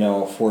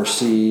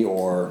 foresee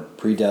or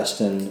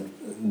predestine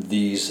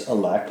these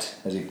elect,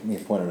 as he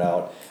pointed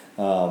out,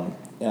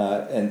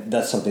 and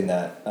that's something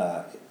that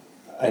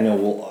I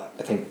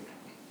think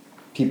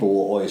people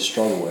will always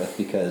struggle with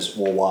because,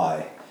 well,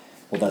 why?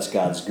 Well, that's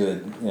God's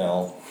good,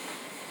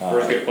 For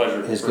his good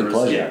pleasure. His good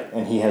pleasure,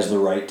 and he has the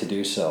right to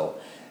do so.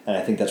 And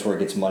I think that's where it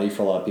gets muddy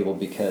for a lot of people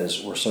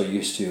because we're so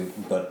used to,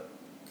 but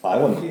I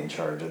want to be in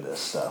charge of this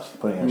stuff,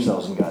 putting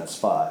ourselves in God's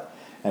spot.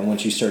 And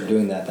once you start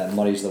doing that, that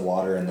muddies the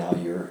water, and now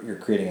you're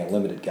creating a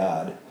limited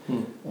God.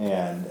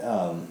 And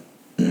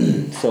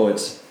so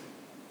it's,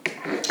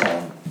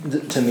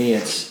 to me,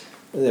 it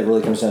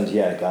really comes down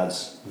to,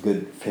 God's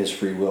good, his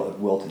free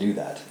will to do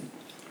that.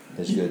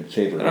 His good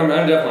favor. And I'm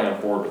definitely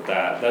on board with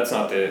that. That's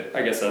not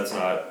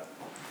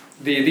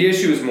the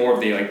issue is more of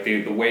the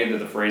way that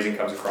the phrasing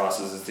comes across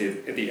is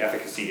the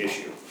efficacy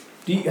issue.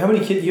 How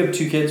many kids? You have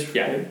 2 kids?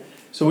 Yeah. Right?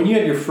 So when you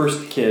had your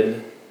first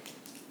kid,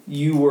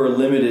 you were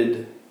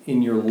limited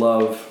in your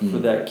love for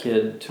that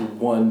kid to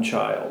one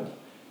child.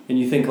 And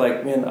you think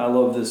man, I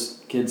love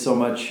this kid so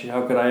much.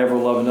 How could I ever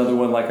love another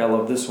one like I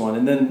love this one?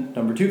 And then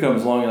number 2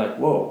 comes along, you're like,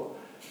 whoa.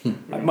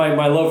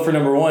 my love for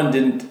number 1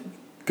 didn't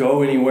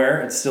go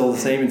anywhere. It's still the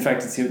same. In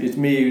fact, it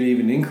may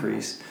even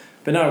increase.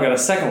 But now I've got a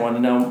second one,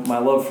 and now my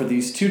love for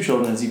these 2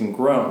 children has even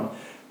grown.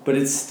 But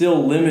it's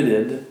still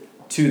limited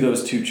to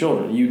those 2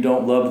 children. You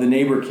don't love the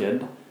neighbor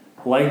kid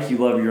like you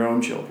love your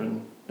own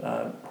children,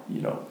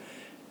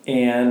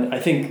 And I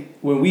think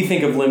when we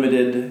think of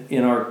limited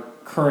in our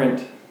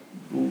current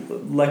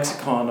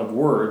lexicon of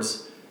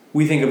words,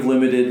 we think of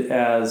limited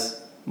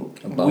as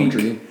a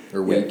boundary weak.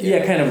 Or weak.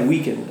 Yeah, kind of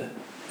weakened.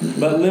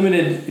 But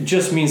limited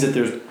just means that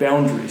there's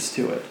boundaries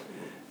to it.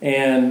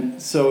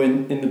 And so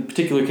in the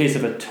particular case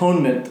of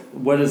atonement,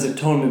 what does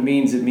atonement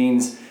means? It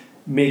means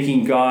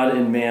making God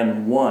and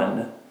man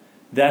one.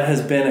 That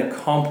has been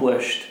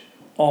accomplished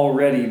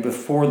already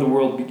before the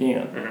world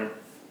began. Mm-hmm.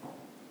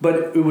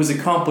 But it was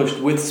accomplished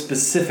with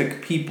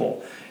specific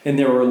people, and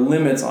there were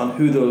limits on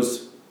who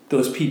those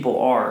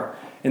people are,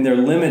 and they're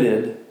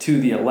limited to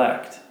the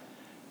elect.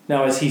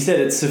 Now, as he said,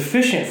 it's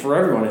sufficient for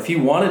everyone. If he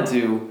wanted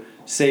to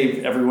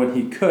save everyone,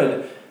 he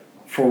could.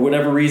 For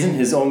whatever reason,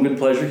 his own good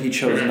pleasure, he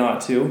chose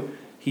not to.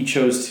 He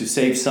chose to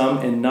save some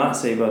and not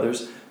save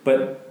others.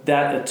 But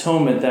that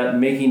atonement, that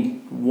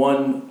making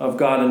one of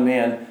God and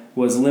man,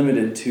 was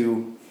limited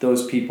to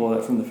those people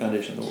that from the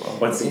foundation of the world.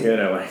 Once again,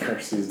 I like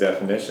R.C.'s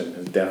definition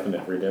of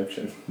definite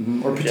redemption.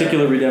 Mm-hmm. Or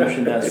particular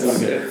redemption, that's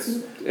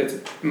it's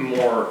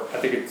more, I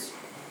think it's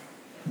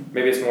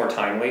more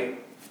timely.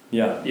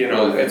 Yeah.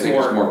 It's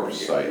more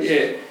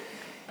precise.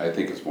 I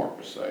think it's more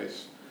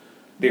precise.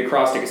 The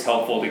acrostic is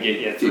helpful to get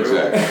you through.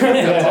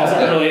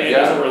 Exactly. It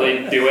doesn't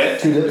really do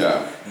it.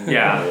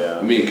 Yeah.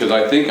 I mean, because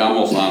I think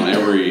almost on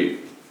every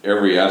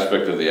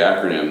aspect of the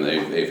acronym,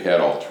 they've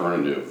had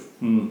alternative,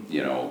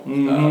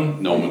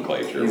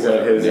 nomenclature. He's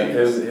got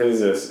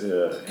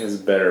his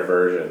better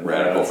version.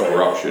 Radical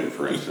corruption,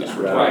 for instance,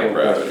 for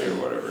gravity or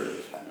whatever it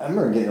is. I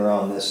remember getting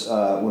around this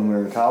when we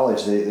were in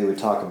college. They would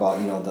talk about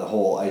the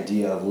whole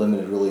idea of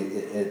limited. Really,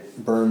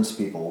 it burns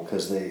people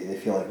because they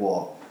feel like,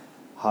 well,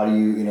 how do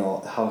you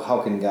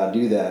how can God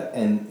do that?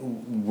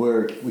 And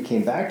where we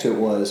came back to it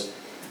was,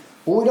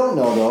 what we don't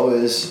know though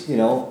is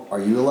are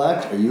you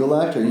elect? Are you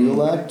elect? Are you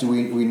elect? Do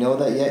we know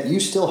that yet?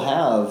 You still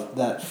have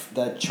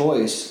that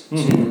choice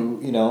to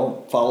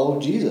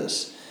follow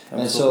Jesus.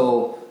 Absolutely. And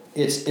so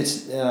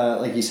it's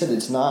like you said,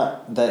 it's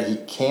not that he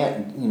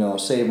can't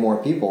save more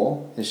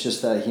people. It's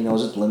just that he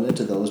knows it's limited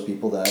to those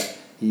people that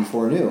he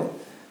foreknew.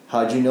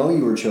 How'd you know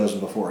you were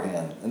chosen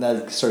beforehand? And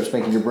that starts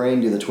making your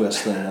brain do the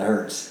twist thing that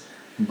hurts.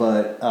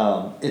 But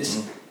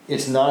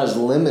it's not as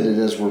limited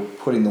as we're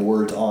putting the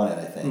words on it,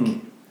 I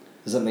think.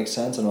 Does that make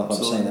sense? I don't know if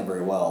I'm saying that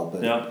very well.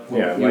 But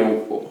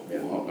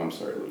I'm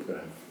sorry, Luke. Go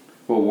ahead.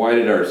 Well, why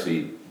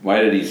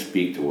did he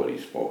speak to what he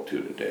spoke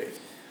to today?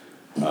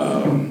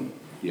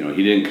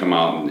 He didn't come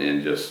out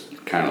and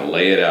just kind of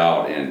lay it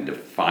out and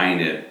define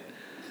it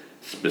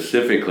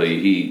specifically.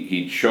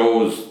 He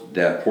chose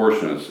that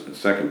portion of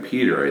 2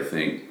 Peter, I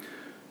think,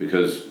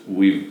 because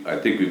I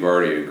think we've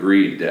already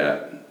agreed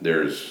that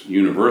there's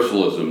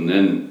universalism.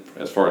 Then,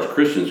 as far as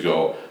Christians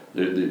go,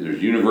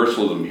 there's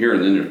universalism here,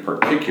 and then there's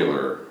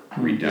particular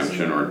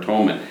redemption or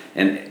atonement.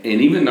 And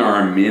even the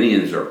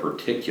Arminians are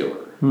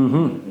particular.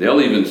 Mm-hmm.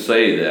 They'll even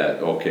say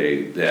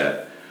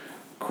that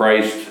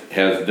Christ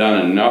has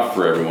done enough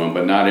for everyone,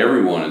 but not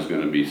everyone is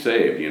going to be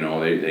saved.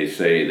 They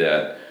say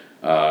that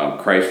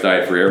Christ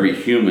died for every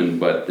human,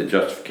 but the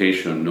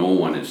justification of no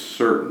one is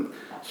certain.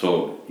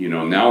 So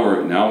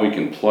now we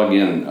can plug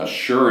in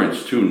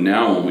assurance too.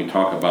 Now when we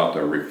talk about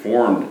the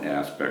Reformed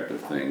aspect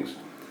of things,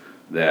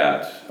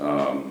 that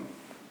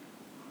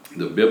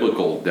the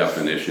biblical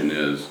definition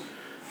is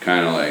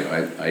kind of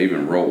like, I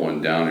even wrote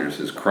one down here. It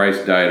says,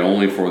 Christ died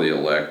only for the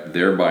elect,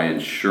 thereby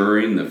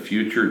ensuring the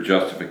future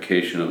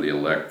justification of the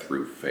elect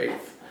through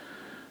faith.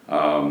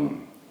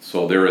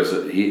 So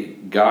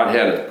God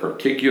had a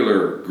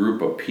particular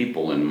group of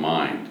people in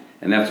mind,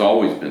 and that's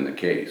always been the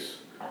case.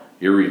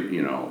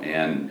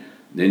 And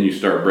then you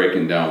start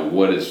breaking down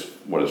what does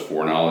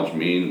foreknowledge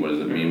mean? What does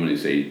it mean when they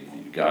say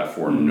God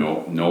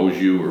knows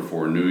you or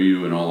foreknew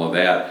you and all of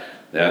that?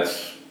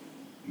 That's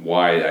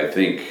why I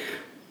think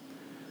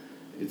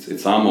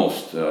it's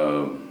almost I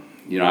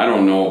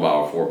don't know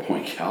about a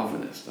 4-point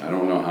Calvinist. I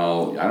don't know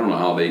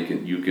how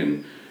you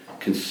can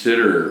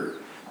consider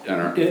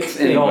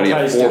anybody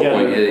a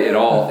 4-point. It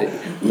all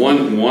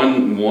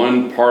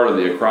one part of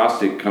the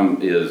acrostic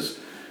is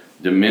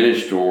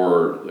diminished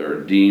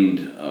or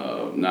deemed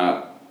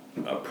not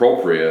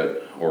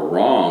appropriate or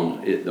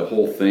wrong. The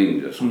whole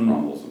thing just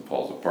crumbles and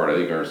falls apart. I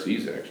think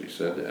R.C.'s actually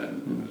said that,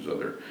 and there's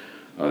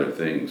other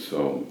things.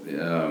 So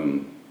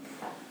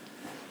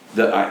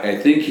I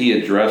think he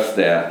addressed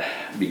that,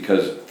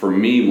 because for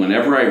me,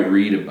 whenever I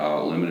read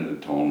about limited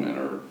atonement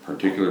or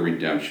particular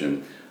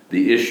redemption,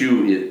 the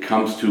issue, it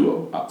comes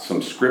to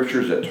some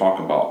scriptures that talk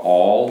about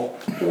all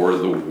or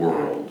the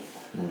world.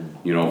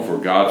 For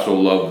God so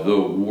loved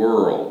the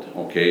world,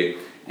 okay?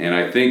 And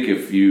I think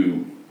if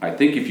you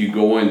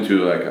go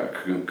into like a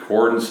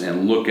concordance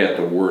and look at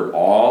the word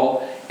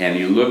all, and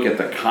you look at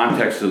the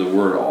context of the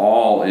word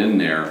all in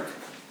there,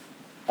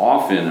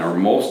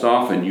 most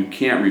often you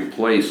can't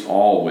replace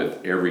all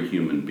with every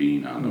human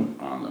being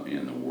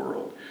in the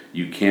world.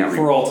 You can't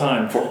for all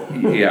time. For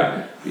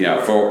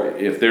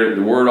if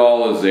the word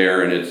all is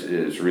there and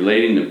it's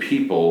relating to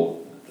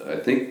people, I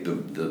think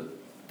the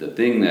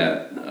thing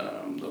that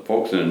the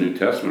folks in the New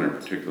Testament are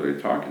particularly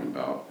talking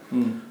about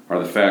are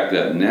the fact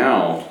that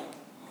now,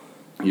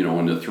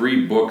 in the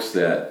 3 books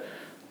that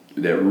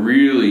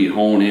really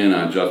hone in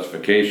on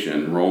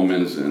justification,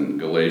 Romans and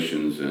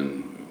Galatians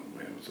and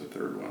what's the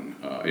third one?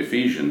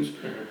 Ephesians,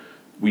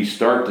 we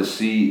start to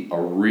see a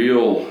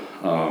real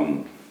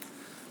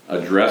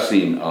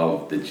addressing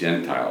of the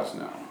Gentiles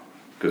now.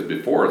 Because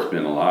before it's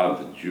been a lot of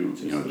the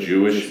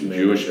Jewish,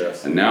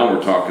 and now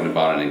we're talking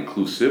about an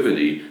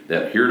inclusivity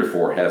that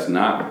heretofore has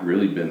not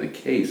really been the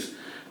case.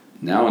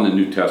 Now in the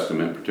New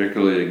Testament,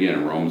 particularly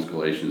again Romans,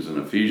 Galatians, and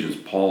Ephesians,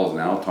 Paul is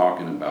now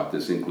talking about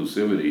this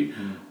inclusivity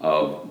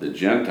of the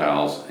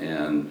Gentiles.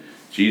 And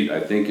I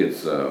think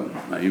it's,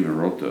 I even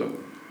wrote the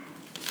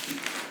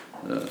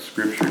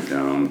scripture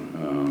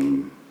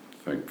down,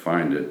 if I can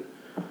find it.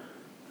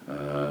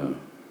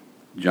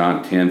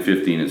 John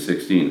 10:15 and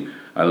 16.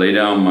 I lay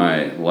down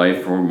my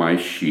life for my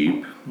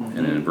sheep, and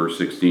then in verse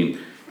 16,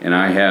 and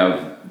I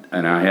have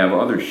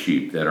other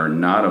sheep that are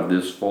not of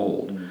this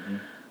fold.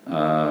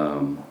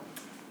 I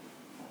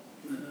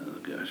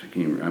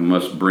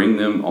must bring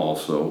them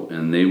also,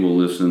 and they will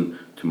listen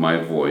to my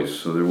voice.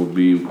 So there will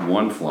be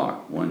one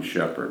flock, one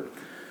shepherd.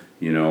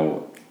 I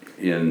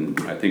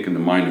think in the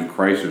mind of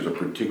Christ, there's a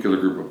particular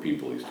group of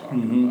people he's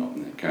talking about,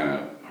 and it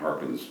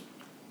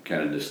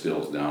kind of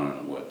distills down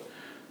on what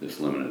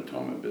this limited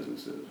atonement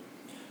business is.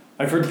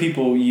 I've heard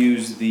people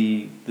use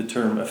the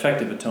term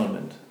effective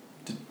atonement,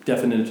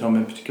 definite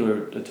atonement,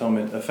 particular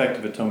atonement,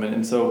 effective atonement,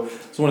 and so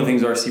one of the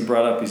things R.C.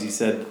 brought up is he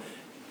said,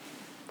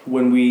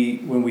 when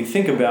we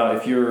think about,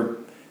 if you're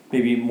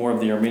maybe more of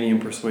the Arminian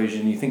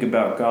persuasion, you think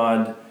about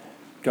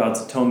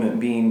God's atonement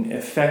being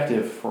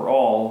effective for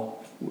all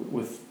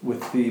with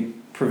the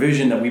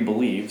provision that we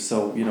believe.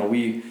 So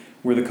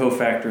we're the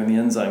cofactor in the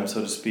enzyme,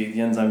 so to speak.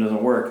 The enzyme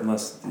doesn't work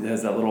unless it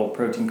has that little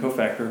protein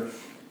cofactor.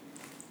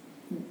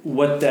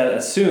 What that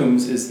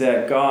assumes is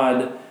that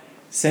God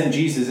sent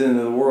Jesus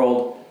into the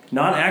world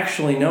not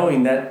actually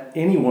knowing that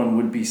anyone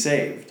would be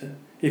saved.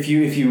 If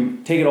you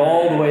take it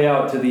all the way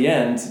out to the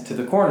end, to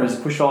the corners,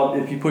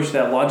 if you push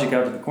that logic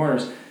out to the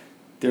corners,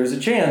 there's a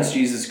chance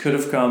Jesus could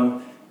have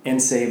come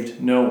and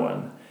saved no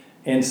one.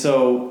 And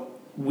so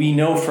we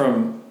know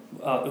from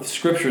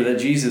Scripture that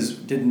Jesus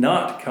did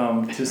not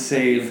come to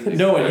save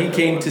no one. He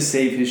came to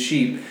save his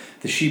sheep.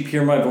 The sheep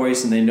hear my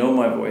voice and they know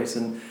my voice.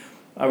 And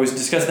I was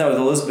discussing that with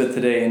Elizabeth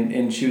today,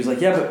 and she was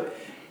like, yeah, but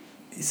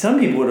some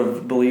people would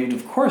have believed,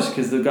 of course,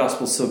 because the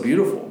gospel's so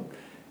beautiful.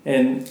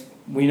 And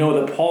we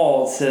know that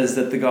Paul says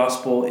that the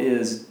gospel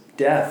is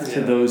death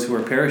to those who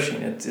are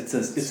perishing. It's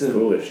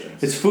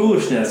foolishness. It's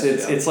foolishness.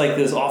 It's like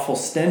this awful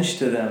stench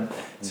to them.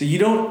 So you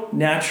don't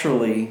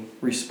naturally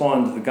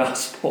respond to the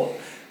gospel.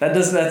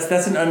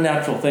 That's an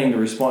unnatural thing to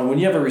respond. When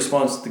you have a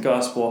response to the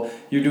gospel,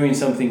 you're doing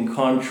something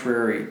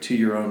contrary to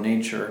your own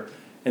nature.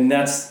 And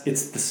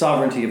it's the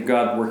sovereignty of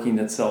God working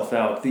itself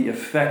out, the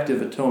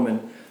effective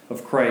atonement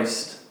of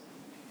Christ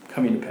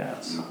coming to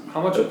pass.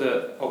 How much of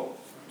the... Oh,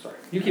 sorry.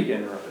 You keep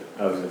getting interrupted.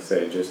 I was going to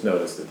say, just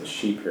notice that the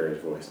sheep hear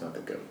his voice, not the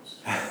goats.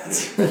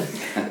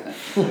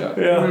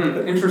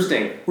 Yeah.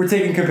 Interesting. We're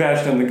taking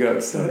compassion on the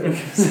goats. So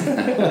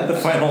the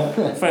final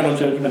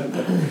judgment.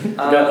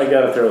 I got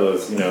to throw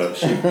those,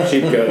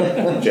 sheep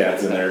goat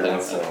jabs in there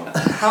once in a while.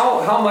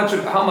 How much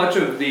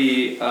of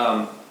the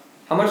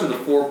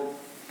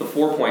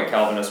 4-point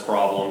Calvinist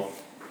problem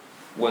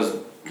was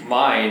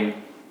mine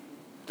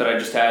that I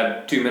just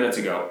had 2 minutes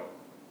ago?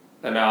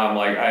 And now I'm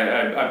like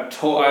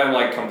I'm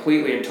like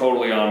completely and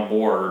totally on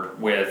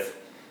board with,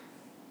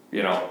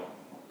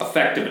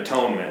 effective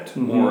atonement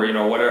or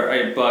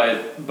whatever.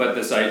 But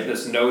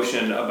this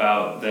notion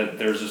about that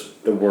there's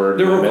just the word.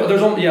 The word.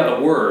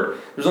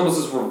 There's almost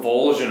this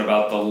revulsion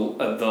about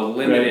the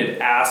limited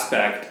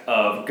aspect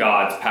of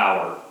God's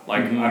power.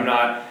 Like I'm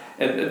not.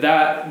 And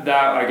that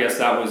I guess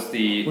that was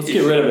the. Let's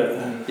issue. Get rid of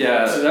it.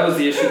 Yeah, so that was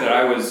the issue that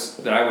I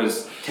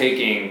was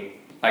taking.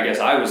 I guess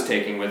I was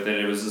taking with it.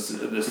 It was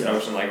this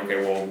notion like, okay,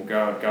 well,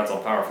 God's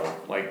all powerful.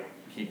 Like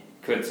He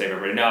could save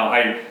everybody. Now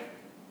I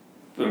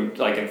am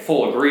like in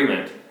full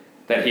agreement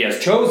that He has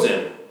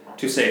chosen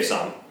to save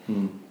some,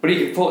 but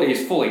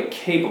He's fully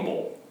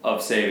capable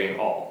of saving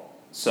all.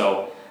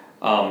 So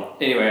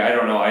anyway, I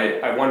don't know.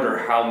 I wonder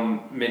how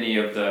many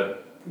of the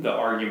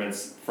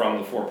arguments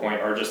from the 4-point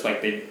are just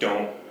like they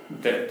don't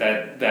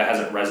that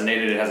hasn't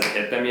resonated. It hasn't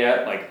hit them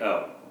yet. Like,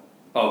 oh,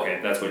 okay,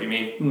 that's what you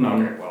mean.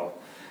 Okay, well.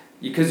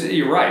 Because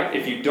you're right.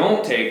 If you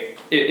take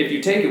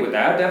it with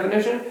that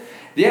definition,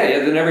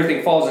 then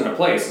everything falls into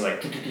place. It's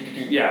like,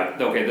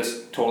 okay,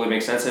 this totally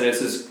makes sense, and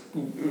this is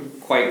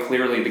quite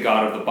clearly the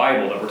God of the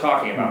Bible that we're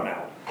talking about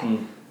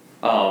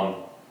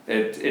now.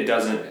 It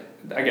doesn't.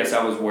 I guess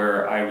that was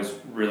where I was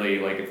really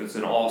like, if it's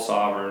an all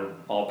sovereign,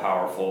 all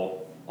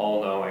powerful,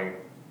 all knowing,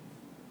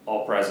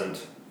 all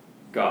present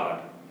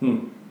God.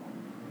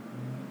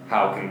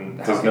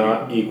 Does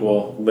not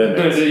equal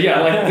limits.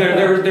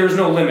 There's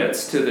no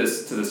limits to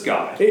this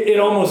God. It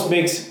almost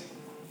makes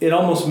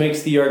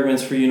the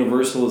arguments for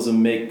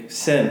universalism make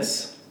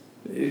sense.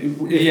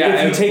 If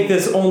you take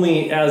this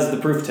only as the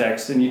proof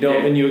text and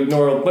you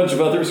ignore a bunch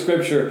of other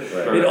scripture,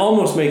 it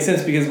almost makes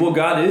sense because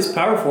God is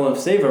powerful enough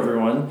to save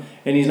everyone,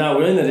 and He's not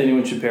willing that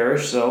anyone should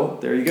perish. So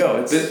there you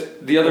go.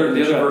 The other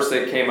verse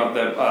that came up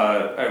that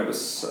I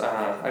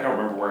don't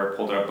remember where I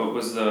pulled it up, but it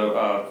was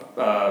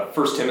the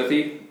 1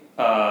 Timothy.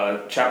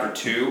 Chapter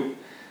 2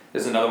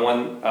 is another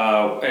one.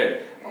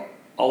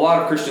 A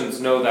lot of Christians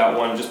know that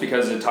one just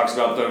because it talks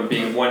about there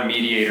being one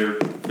mediator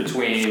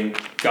between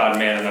God and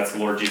man, and that's the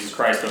Lord Jesus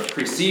Christ. But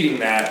preceding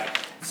that,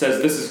 it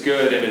says, "This is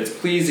good, and it's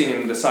pleasing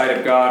in the sight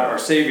of God, our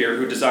Savior,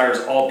 who desires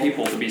all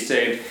people to be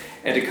saved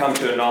and to come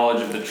to a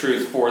knowledge of the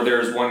truth. For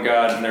there is one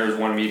God and there is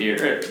one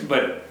mediator,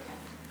 but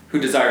who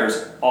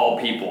desires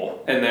all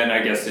people." And then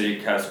I guess you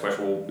ask the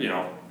question,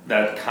 well,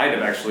 that kind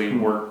of actually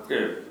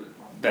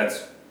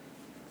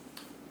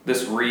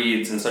this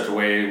reads in such a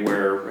way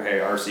where,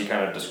 hey, R.C.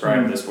 kind of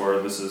described this, where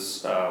this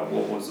is,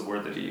 what was the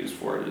word that he used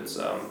for it? It's,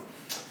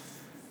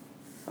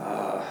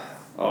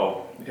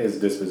 his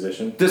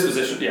disposition.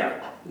 Disposition,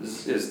 yeah.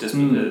 Is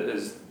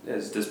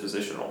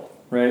dispositional.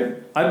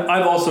 Right.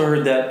 I've also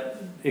heard that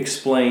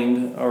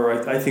explained,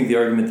 or I think the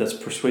argument that's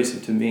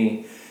persuasive to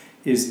me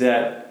is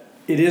that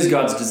it is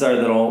God's desire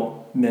that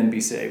all men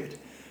be saved,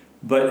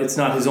 but it's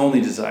not His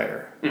only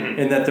desire.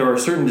 And that there are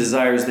certain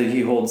desires that He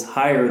holds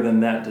higher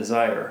than that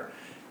desire.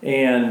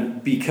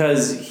 And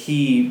because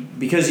you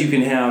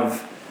can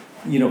have,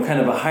 kind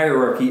of a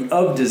hierarchy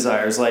of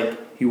desires, like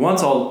He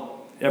wants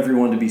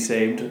everyone to be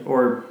saved,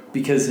 or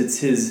because it's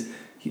His,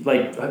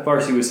 like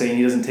Barcy was saying,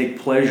 He doesn't take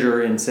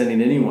pleasure in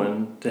sending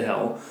anyone to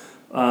hell.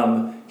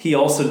 He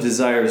also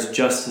desires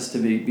justice to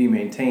be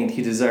maintained.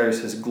 He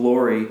desires His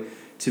glory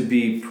to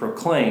be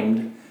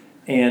proclaimed,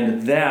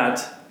 and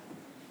that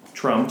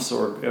trumps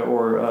or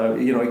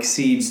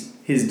exceeds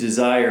His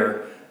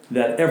desire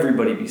that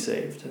everybody be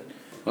saved.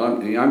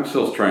 Well, I'm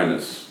still trying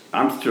to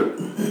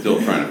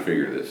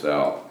figure this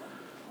out.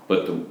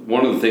 But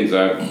one of the things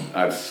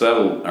I'm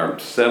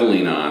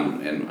settling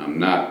on, and I'm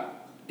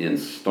not in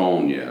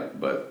stone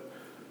yet, but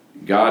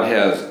God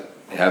has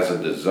a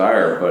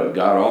desire, but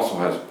God also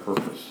has a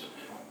purpose.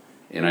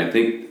 And I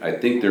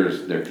think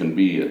there can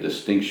be a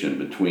distinction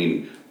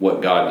between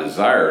what God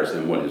desires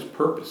and what His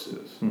purpose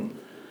is.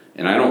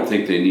 And I don't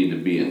think they need to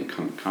be in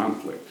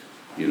conflict.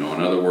 In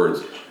other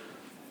words,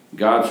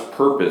 God's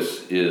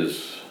purpose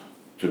is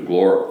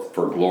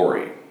for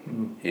glory,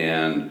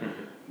 and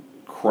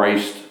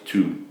Christ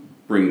to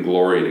bring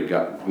glory to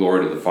God,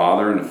 glory to the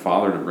Father, and the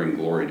Father to bring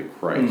glory to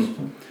Christ.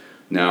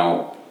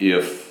 Now,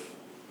 if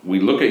we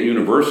look at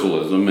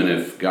universalism, and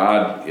if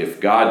God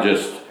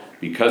just,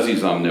 because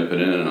He's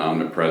omnipotent and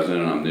omnipresent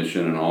and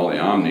omniscient and all the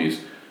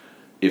omnis,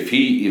 if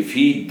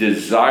he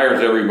desires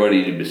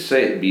everybody to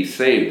be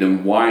saved,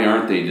 then why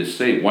aren't they just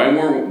saved? Why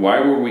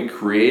were we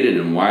created,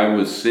 and why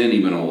was sin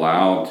even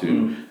allowed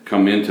to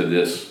come into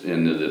this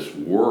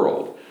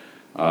world?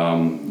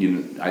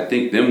 I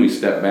think then we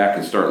step back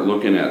and start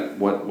looking at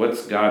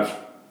what's God's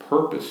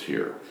purpose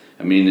here.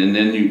 I mean, and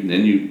then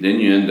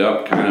you end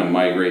up kind of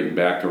migrating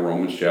back to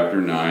Romans chapter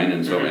 9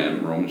 and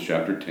Romans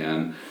chapter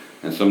 10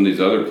 and some of these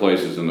other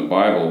places in the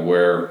Bible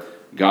where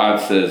God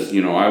says,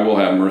 I will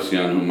have mercy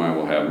on whom I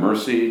will have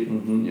mercy,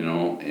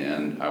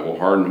 and I will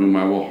harden whom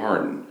I will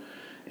harden.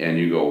 And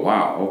you go,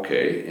 wow,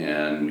 okay.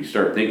 And we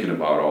start thinking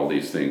about all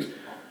these things.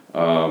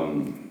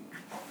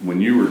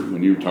 When you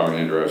were talking,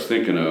 Andrew, I was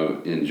thinking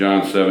of in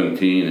John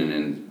 17 and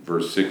in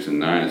verse 6 and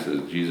 9, it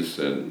says, Jesus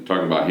said,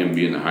 talking about Him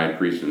being the high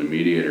priest and the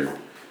mediator,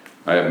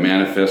 I have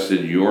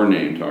manifested your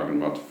name, talking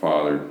about the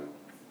Father,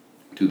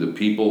 to the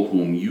people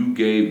whom you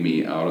gave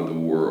me out of the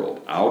world.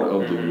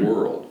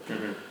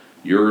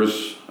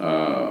 Yours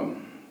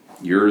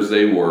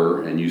they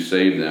were, and you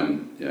saved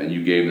them, and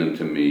you gave them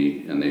to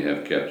me, and they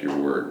have kept your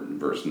word.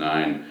 Verse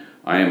 9,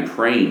 I am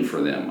praying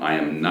for them. I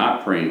am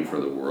not praying for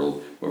the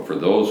world, but for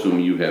those whom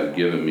you have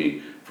given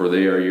me, for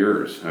they are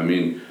yours. I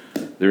mean,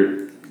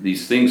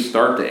 these things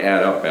start to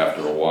add up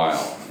after a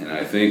while. And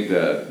I think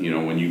that,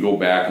 when you go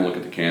back and look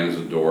at the Canons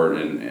of Dort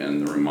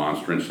and the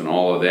Remonstrance and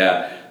all of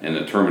that, and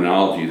the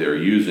terminology they're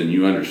using,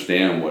 you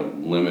understand what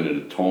limited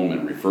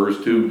atonement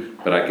refers to.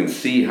 But I can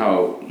see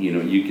how,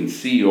 you can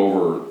see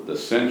over the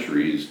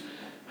centuries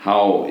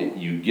how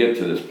you get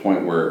to this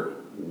point where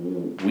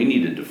we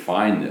need to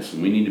define this,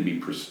 and we need to be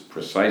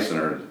precise in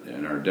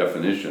our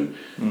definition,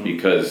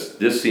 because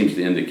this seems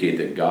to indicate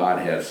that God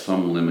has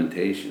some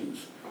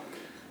limitations.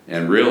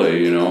 And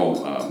really,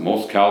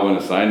 most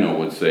Calvinists I know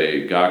would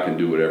say God can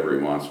do whatever He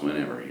wants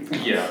whenever He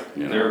wants. Yeah,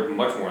 they're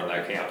much more in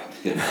that camp.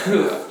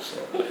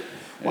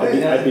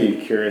 I'd be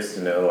curious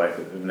to know, like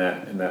in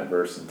that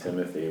verse in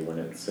Timothy, when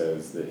it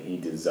says that He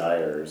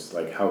desires,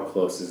 like how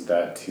close is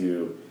that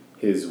to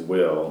His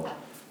will,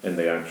 and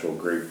the actual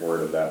Greek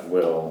word of that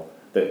will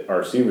that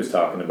R.C. was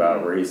talking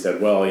about, where he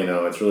said, well,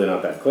 it's really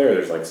not that clear.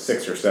 There's like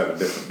 6 or 7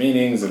 different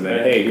meanings, and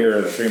then hey, here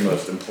are the 3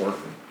 most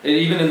important. And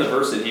even in the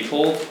verse that he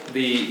pulled,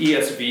 the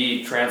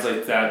ESV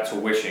translates that to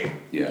wishing.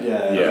 Yeah.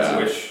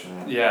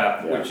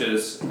 Which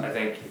is, I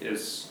think,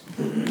 is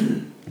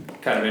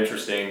kind of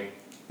interesting.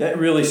 That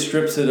really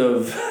strips it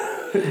of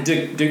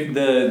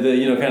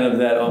the kind of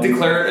that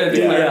declarative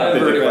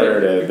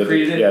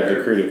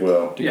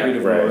will.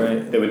 Decretive right. will,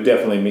 right? It would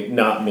definitely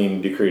not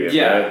mean decretive.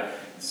 Yeah. Right?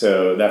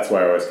 So that's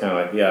why I was kind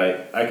of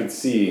like, I could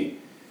see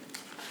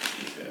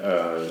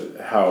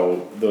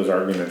how those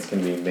arguments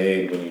can be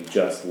made when you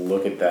just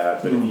look at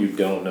that, but if you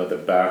don't know the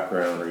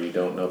background or you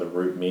don't know the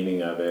root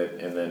meaning of it,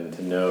 and then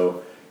to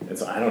know,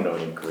 I don't know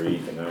any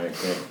Greek and I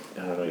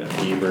don't know any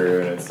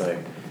Hebrew, and it's like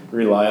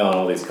rely on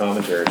all these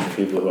commentaries from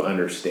people who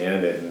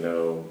understand it and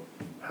know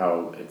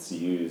how it's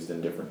used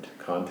in different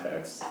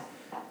contexts.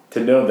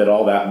 To know that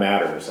all that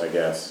matters, I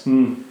guess.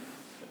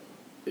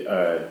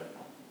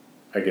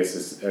 I guess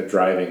is a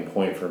driving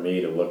point for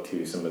me to look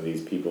to some of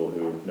these people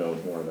who know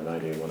more than I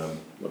do when I'm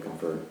looking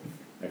for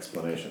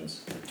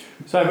explanations.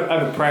 So I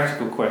have a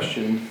practical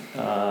question,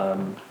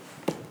 and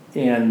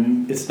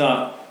it's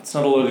not a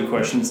loaded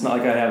question. It's not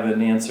like I have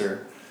an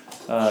answer.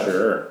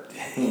 Sure.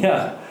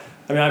 Yeah.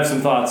 I mean, I have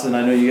some thoughts, and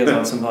I know you guys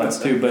have some thoughts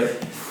too, but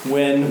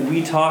when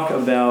we talk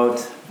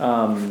about,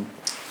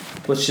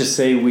 let's just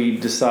say we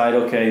decide,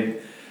 okay,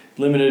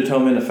 limited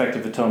atonement,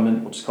 effective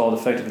atonement, we'll just call it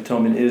effective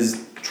atonement,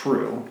 is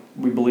true.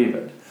 We believe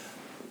it.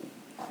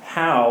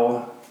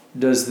 How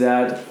does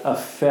that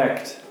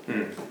affect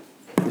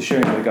the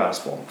sharing of the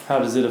gospel? How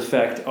does it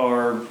affect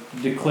our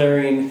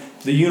declaring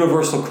the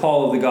universal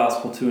call of the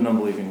gospel to an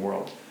unbelieving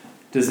world?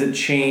 Does it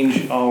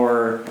change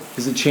how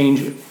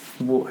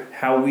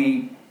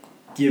we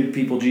give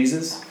people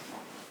Jesus?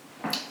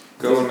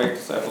 Go and make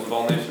disciples of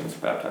all nations,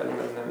 baptizing them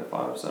in the name of the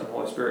Father, Son, and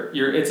Holy Spirit.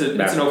 It's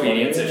an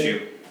obedience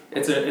issue.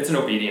 It's an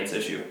obedience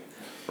issue,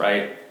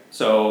 right?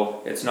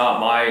 So it's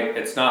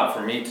not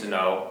for me to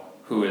know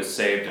who is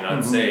saved and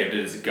unsaved. It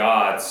is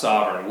God's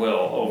sovereign will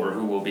over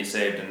who will be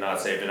saved and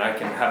not saved, and I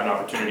can have an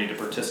opportunity to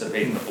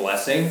participate in the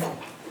blessing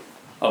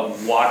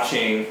of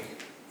watching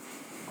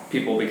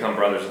people become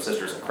brothers and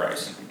sisters in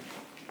Christ.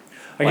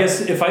 I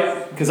guess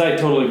because I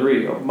totally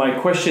agree. My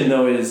question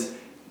though is,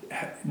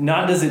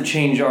 not does it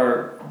change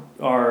the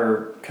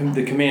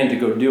command to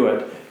go do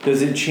it?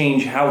 Does it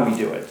change how we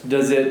do it?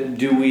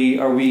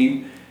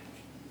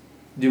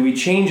 Do we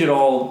change at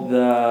all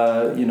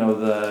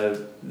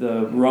the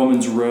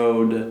Romans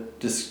Road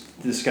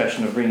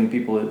discussion of bringing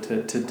people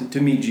to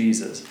meet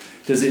Jesus?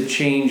 Does it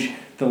change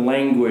the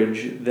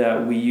language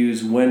that we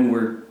use when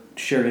we're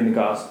sharing the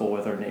gospel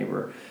with our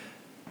neighbor?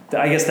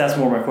 I guess that's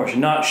more my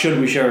question. Not should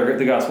we share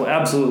the gospel?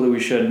 Absolutely we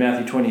should.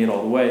 Matthew 28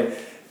 all the way.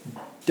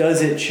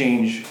 Does it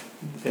change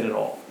it at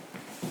all?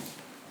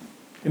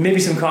 And maybe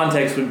some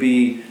context would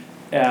be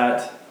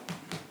at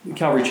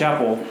Calvary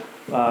Chapel,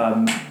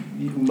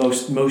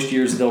 most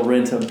years they'll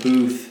rent a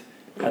booth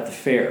at the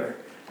fair,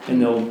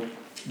 and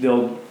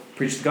they'll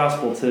preach the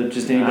gospel to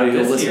just anybody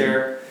who'll listen.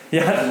 Year.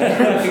 Yeah,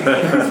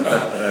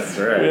 That's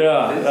right.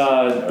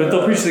 yeah. But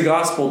they'll preach the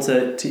gospel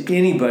to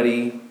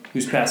anybody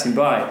who's passing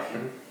by.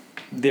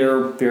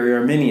 They're very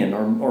Arminian,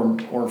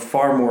 or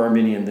far more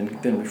Arminian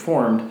than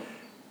Reformed.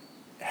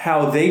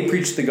 How they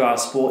preach the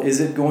gospel, is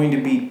it going to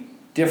be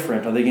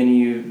different? Are they going to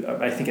use?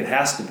 I think it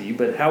has to be.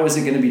 But how is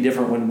it going to be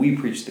different when we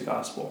preach the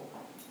gospel?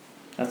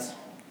 I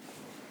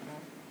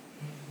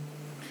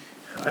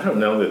don't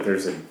know that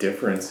there's a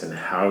difference in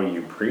how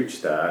you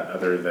preach that,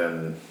 other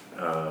than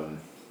I'm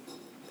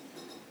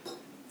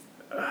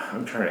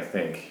trying to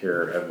think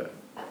here.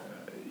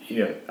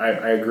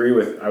 I agree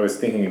with. I was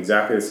thinking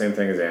exactly the same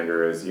thing as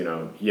Andrew. Is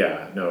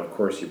of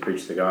course you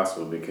preach the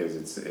gospel because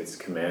it's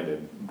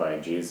commanded by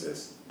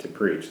Jesus to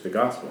preach the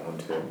gospel and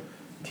to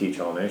teach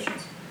all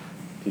nations,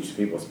 teach the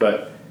peoples.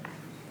 But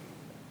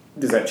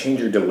does that change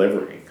your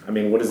delivery? I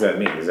mean, what does that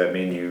mean? Does that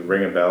mean you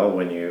ring a bell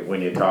when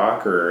you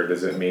talk, or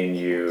does it mean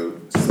you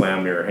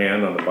slam your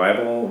hand on the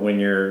Bible when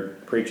you're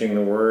preaching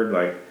the word?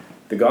 Like,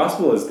 the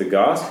gospel is the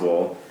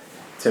gospel.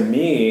 To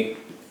me,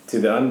 to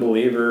the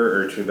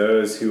unbeliever, or to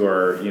those who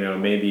are,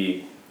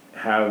 maybe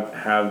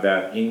have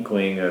that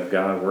inkling of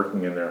God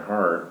working in their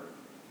heart,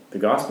 the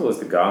gospel is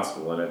the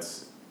gospel, and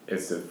it's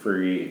the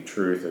free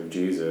truth of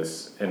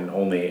Jesus. And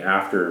only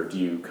after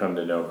you come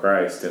to know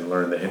Christ and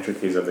learn the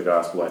intricacies of the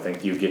gospel, I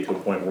think you get to a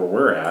point where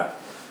we're at,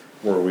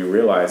 where we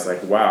realize,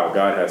 like, wow,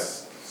 God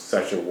has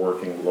such a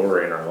working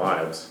glory in our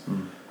lives.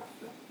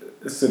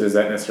 So does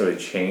that necessarily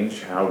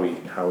change how we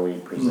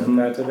present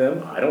that to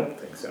them? I don't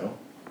think so.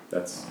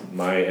 That's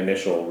my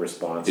initial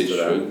response to that. It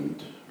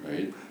shouldn't,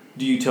 right?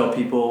 Do you tell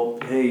people,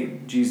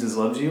 hey, Jesus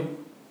loves you?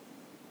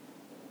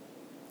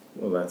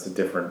 Well, that's a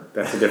different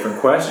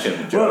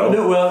question, Joe.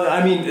 Well,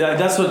 I mean,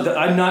 that's what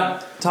I'm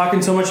not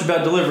talking so much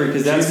about delivery,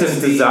 because that's Jesus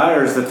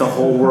desires that the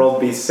whole world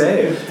be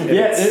saved. And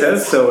it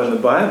says so in the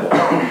Bible.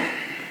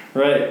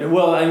 Right.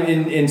 Well,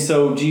 and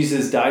so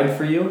Jesus died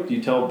for you. Do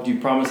you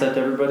promise that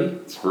to everybody?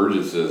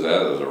 Spurgeon says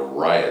that is a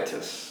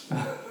riotous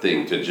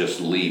thing to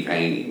just leave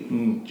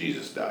hanging.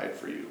 Jesus died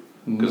for you,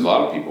 because a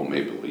lot of people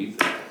may believe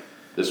that.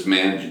 This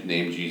man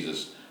named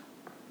Jesus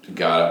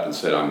got up and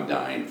said, "I'm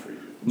dying for you."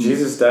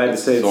 Jesus died to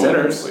save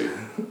sinners,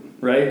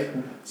 right?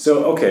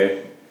 So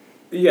okay,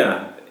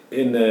 yeah.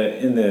 In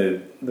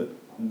the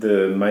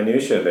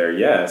minutia there,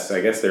 yes,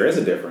 I guess there is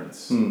a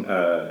difference.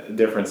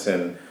 Difference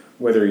in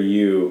whether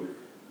you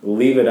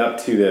leave it up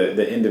to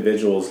the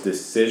individual's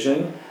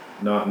decision,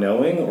 not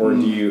knowing, or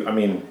do you? I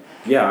mean,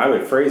 yeah, I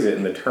would phrase it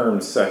in the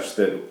terms such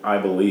that I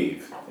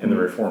believe in the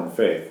Reformed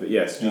faith that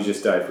yes,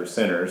 Jesus died for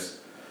sinners.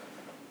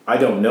 I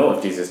don't know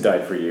if Jesus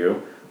died for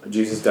you.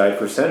 Jesus died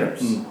for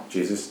sinners.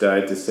 Jesus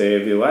died to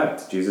save the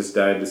elect. Jesus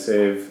died to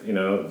save,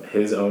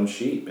 his own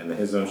sheep, and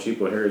his own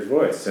sheep will hear his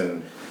voice.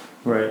 And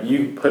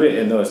you put it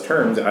in those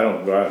terms. I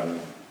don't go out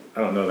and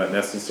I don't know that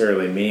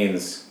necessarily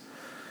means.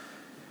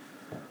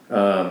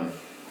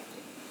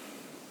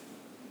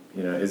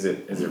 Is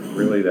it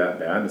really that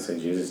bad to say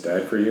Jesus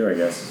died for you? I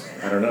guess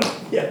I don't know.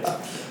 Yeah.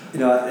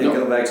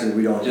 Go back to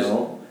we don't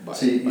know.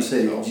 See, you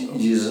say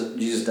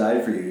Jesus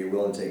died for you. You're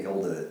willing to take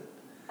hold of it.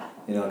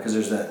 Because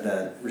there's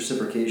that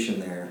reciprocation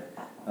there.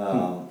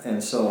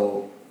 And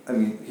so, I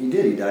mean, he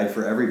did. He died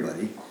for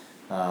everybody.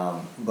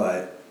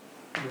 But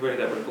everybody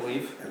that would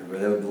believe.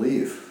 Everybody that would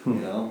believe,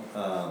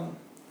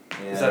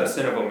 Is that a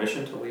sin of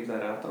omission to leave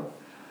that out, though?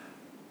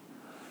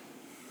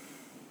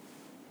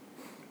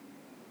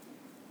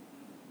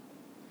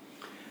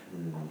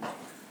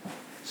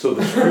 So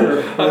the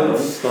Spirit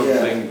hurts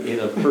something in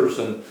a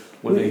person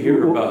when they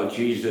hear about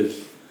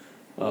Jesus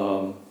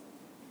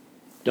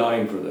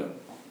dying for them.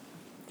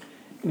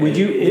 Would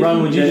you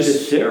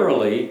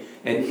necessarily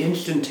an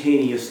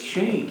instantaneous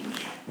change?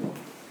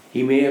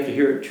 He may have to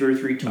hear it 2 or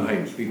 3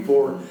 times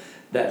before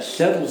that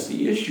settles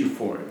the issue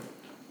for him.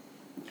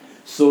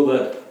 So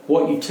that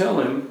what you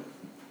tell him,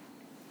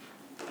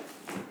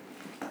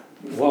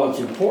 while it's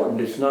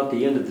important, it's not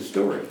the end of the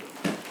story.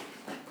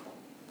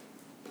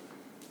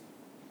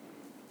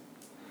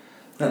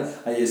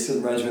 It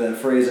reminds me of that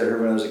phrase I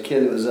heard when I was a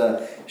kid. It was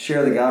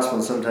share the gospel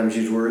and sometimes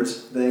use words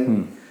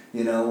thing.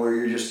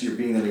 Where you're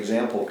being an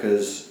example,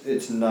 because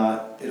it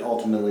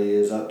ultimately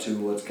is up to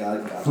what's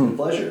God's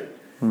pleasure.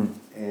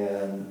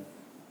 And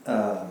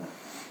so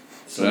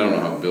I don't know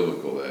how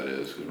biblical that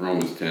is, because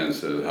Romans 10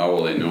 says, "How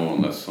will they know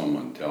unless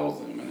someone tells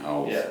them?" And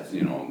how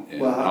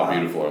how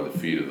beautiful are the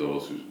feet of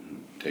those who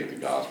take the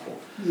gospel.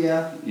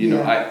 Yeah.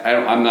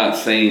 I'm not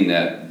saying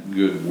that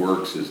good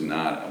works is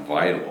not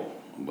vital,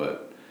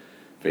 but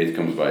faith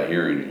comes by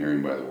hearing, and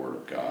hearing by the word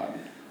of God.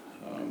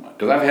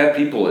 Because I've had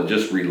people that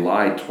just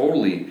rely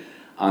totally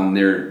on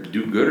their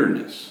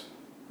do-gooderness,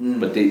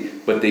 but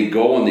they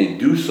go and they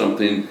do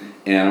something,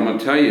 And I'm going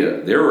to tell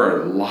you, there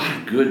are a lot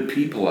of good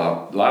people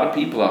out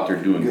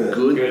there doing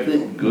good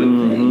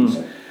things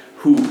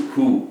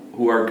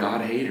who are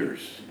God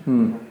haters.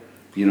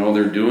 You know,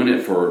 they're doing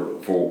it for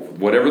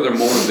whatever their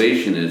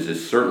motivation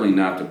is certainly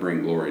not to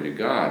bring glory to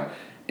God.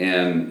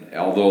 And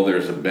although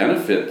there's a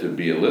benefit to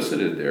be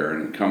elicited there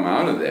and come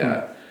out of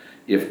that,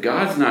 if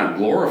God's not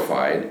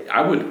glorified,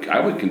 I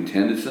would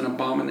contend it's an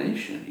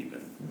abomination even.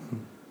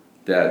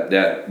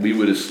 That we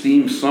would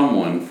esteem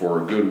someone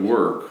for a good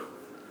work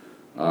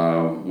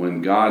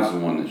when God's the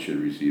one that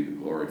should receive the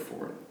glory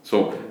for it.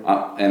 So,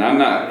 and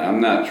I'm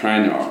not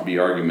trying to be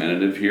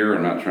argumentative here.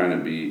 I try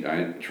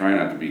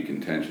not to be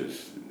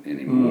contentious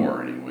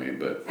anymore anyway,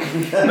 but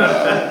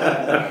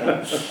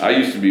I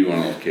used to be one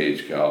of those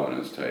caged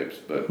Calvinist types,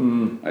 but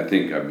I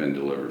think I've been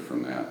delivered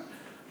from that.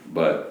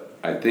 But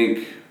I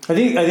think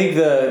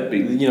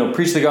the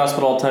preach the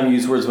gospel all the time,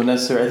 use words when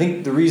necessary. I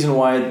think the reason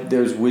why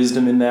there's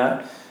wisdom in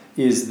that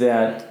is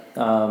that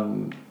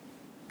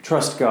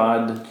trust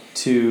God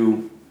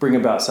to bring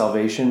about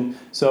salvation.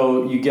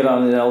 So you get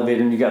on an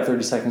elevator and you got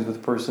 30 seconds with a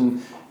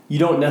person. You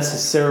don't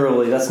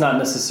necessarily, that's not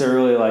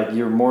necessarily like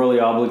you're morally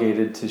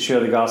obligated to share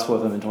the gospel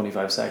with them in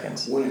 25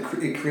 seconds. When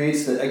it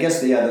creates I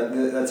guess,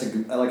 that's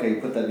I like how you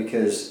put that,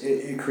 because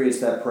it creates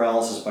that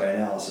paralysis by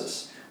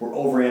analysis. We're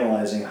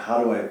overanalyzing,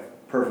 how do I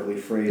perfectly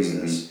phrase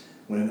this,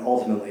 when it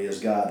ultimately is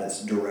God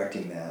that's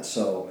directing that.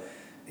 So,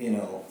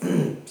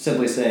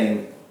 simply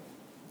saying,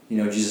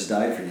 Jesus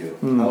died for you.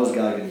 How is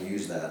God going to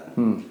use that?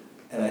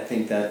 And I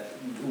think that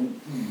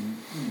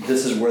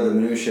this is where the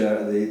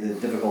minutia, the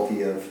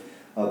difficulty of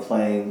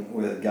playing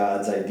with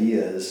God's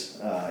ideas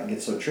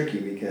gets so tricky,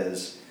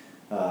 because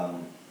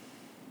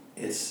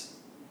it's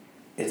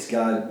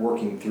God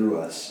working through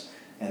us,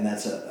 and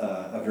that's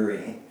a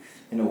very,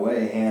 in a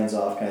way,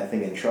 hands-off kind of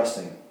thing, and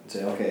trusting.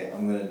 Say, okay,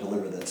 I'm going to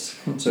deliver this.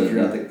 So if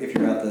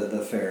you're at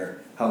the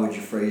fair, how would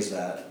you phrase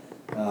that?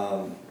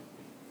 I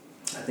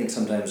think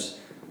sometimes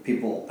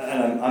people,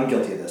 and I'm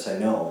guilty of this, I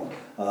know,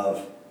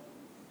 of,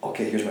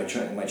 okay, here's my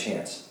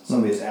chance.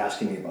 Somebody's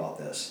asking me about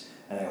this,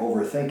 and I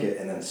overthink it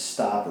and then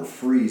stop or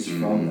freeze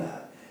from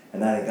that.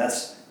 And I think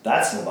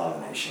that's an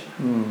abomination,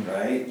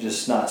 right?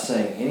 Just not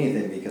saying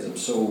anything because I'm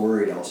so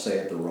worried I'll say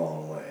it the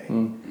wrong way.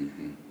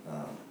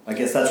 I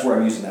guess that's where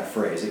I'm using that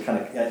phrase. It kind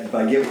of,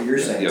 but I get what you're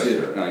saying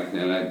too.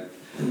 Sir.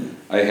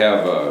 I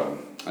have a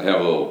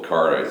little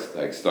card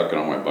I stuck it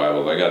on my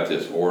Bible. I got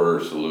this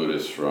Order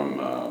Salutis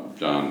from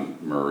John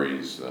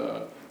Murray's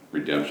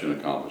Redemption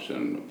Accomplished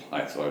and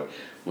Applied. So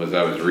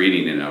I was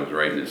reading and I was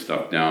writing this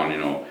stuff down.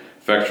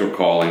 Effectual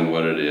calling,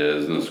 what it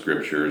is, and the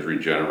scriptures,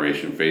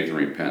 regeneration, faith and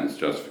repentance,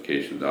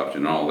 justification,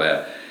 adoption, and all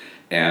that.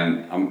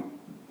 And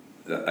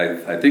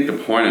I think the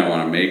point I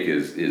want to make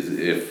is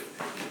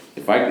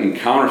if I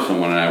encounter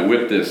someone and I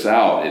whip this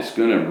out, it's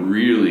going to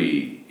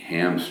really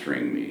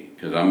hamstring me,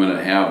 because I'm going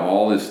to have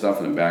all this stuff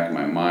in the back of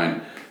my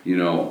mind.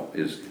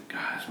 Is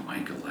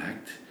Mike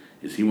elect?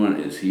 Has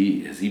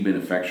he been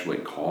effectually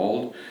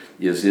called?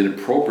 Is it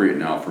appropriate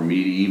now for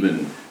me to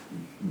even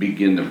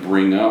begin to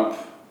bring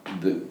up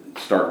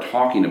start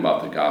talking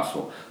about the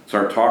gospel,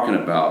 start talking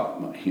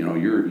about,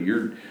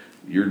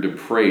 you're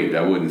depraved.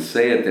 I wouldn't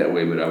say it that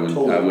way, but I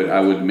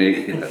would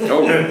make it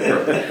totally.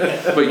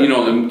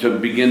 But to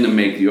begin to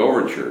make the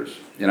overtures,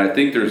 and I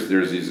think there's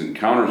these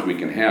encounters we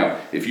can have.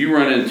 If you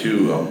run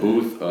into a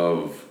booth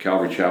of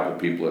Calvary Chapel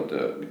people at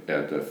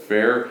the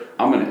fair,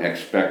 I'm going to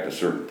expect a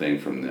certain thing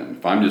from them.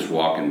 If I'm just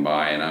walking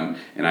by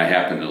and I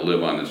happen to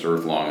live on this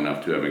earth long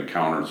enough to have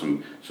encountered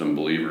some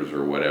believers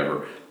or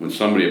whatever, when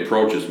somebody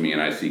approaches me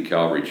and I see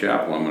Calvary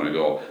Chapel, I'm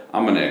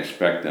going to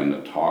expect them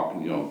to talk,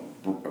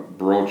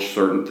 broach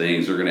certain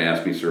things. They're going to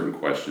ask me certain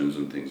questions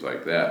and things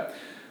like that.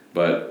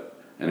 But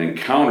an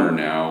encounter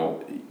now,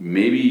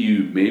 maybe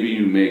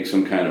you make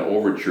some kind of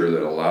overture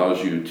that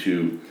allows you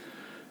to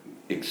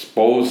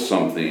expose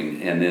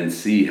something and then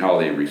see how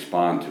they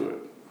respond to it.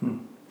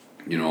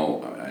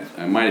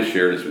 I might have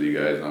shared this with you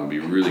guys, and I'll be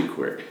really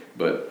quick.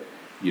 But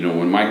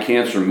when my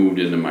cancer moved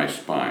into my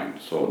spine,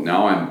 so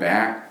now I'm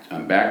back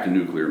to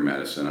nuclear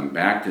medicine. I'm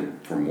back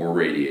for more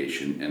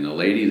radiation. And the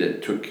lady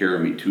that took care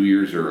of me 2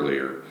 years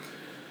earlier,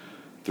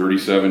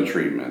 37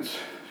 treatments,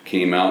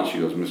 came out. She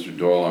goes, "Mr.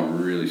 Doyle,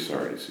 I'm really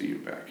sorry to see you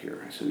back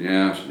here." I said,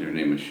 "Yeah." Her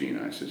name was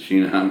Sheena. I said,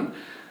 "Sheena,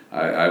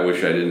 I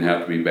wish I didn't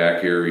have to be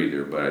back here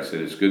either, but I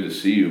said, it's good to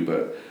see you,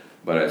 but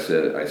I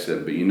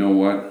said, but you know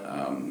what?"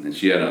 And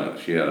she had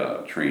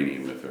a trainee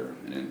with her,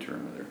 an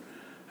intern with her.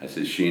 I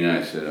said,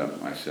 "Sheena,"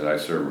 I said, "I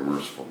serve a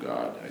merciful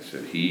God." I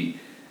said,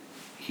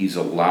 He's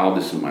allowed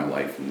this in my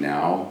life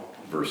now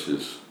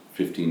versus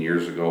 15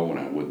 years ago when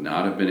I would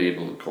not have been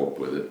able to cope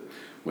with it,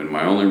 when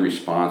my only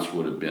response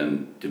would have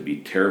been to be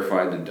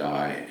terrified to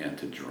die and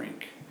to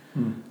drink.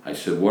 I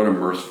said, what a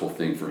merciful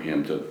thing for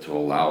him to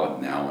allow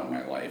it now in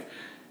my life.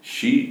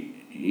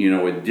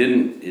 It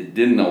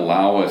didn't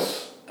allow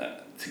us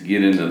to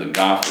get into the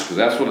gospel,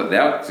 because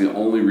that's the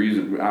only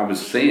reason I was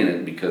saying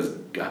it, because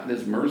God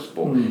is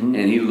merciful and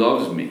He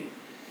loves me.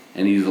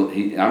 and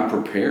I'm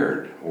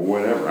prepared or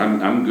whatever.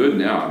 I'm good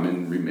now. I'm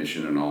in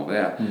remission and all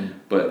that.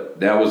 But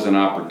that was an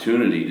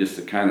opportunity just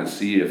to kind of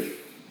see if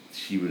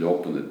she would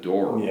open the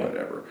door or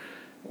whatever,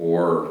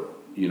 or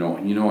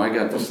I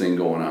got this thing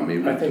going on.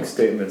 Maybe I think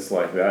statements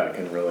like that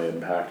can really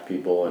impact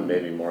people, and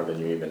maybe more than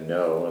you even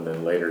know. And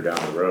then later down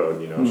the road,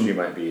 she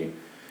might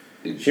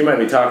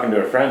be talking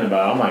to a friend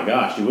about, oh my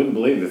gosh, you wouldn't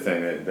believe the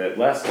thing that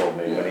Les told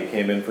me when he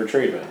came in for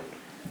treatment.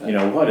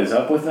 What is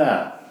up with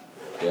that?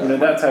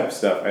 That type of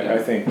stuff. I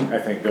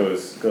think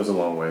goes a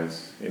long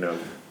ways.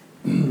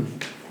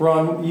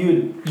 Ron,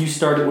 you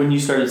started when you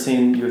started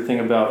saying your thing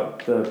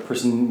about the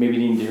person maybe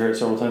needing to hear it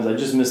several times. I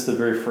just missed the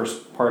very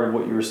first part of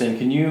what you were saying.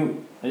 Can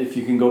you, if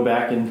you can go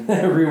back and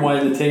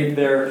rewind the tape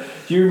there?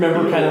 Do you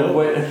remember kind of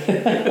what?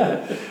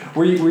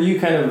 were you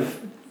kind of?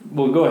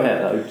 Well, go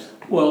ahead.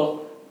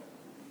 Well,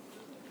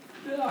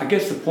 I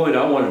guess the point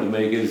I wanted to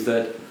make is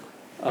that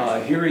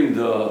hearing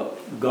the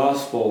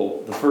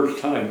gospel the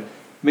first time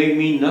may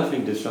mean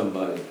nothing to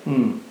somebody,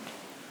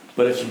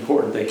 but it's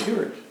important they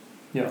hear it.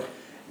 Yeah.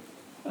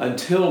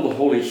 Until the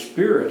Holy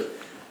Spirit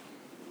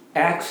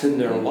acts in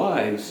their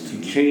lives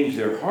to change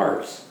their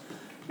hearts,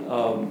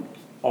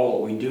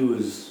 all we do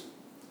is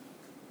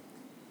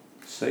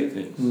say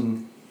things.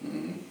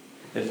 And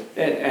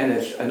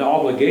it's an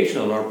obligation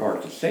on our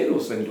part to say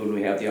those things when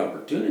we have the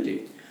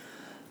opportunity.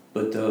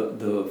 But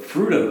the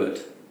fruit of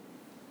it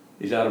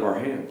is out of our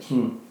hands.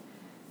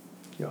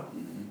 Yeah,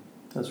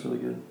 that's really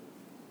good.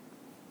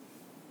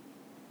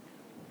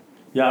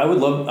 Yeah, I would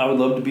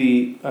love to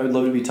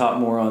be taught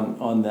more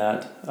on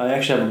that. I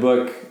actually have a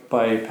book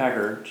by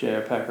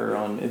J.I. Packer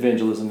on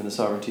evangelism and the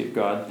sovereignty of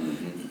God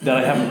that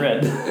I haven't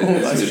read.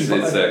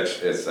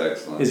 It's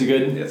excellent. Is it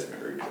good? It's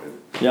very good.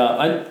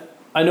 Yeah,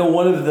 I know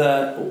one of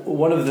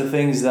the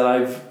things that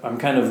I'm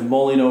kind of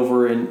mulling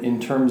over in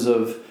terms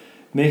of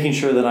making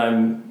sure that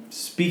I'm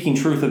speaking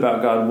truth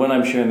about God when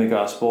I'm sharing the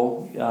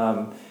gospel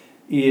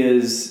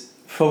is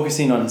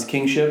focusing on His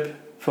kingship,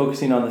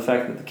 focusing on the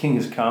fact that the King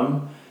has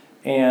come,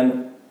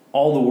 and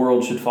all the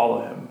world should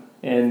follow Him.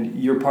 And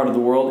you're part of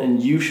the world,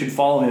 and you should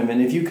follow Him. And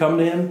if you come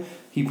to Him,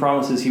 He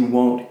promises He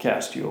won't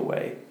cast you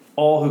away.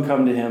 All who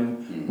come to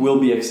Him will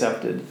be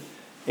accepted.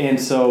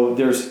 And so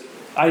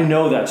I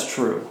know that's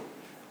true.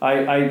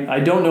 I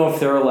don't know if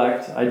they're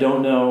elect. I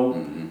don't know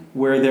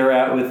where they're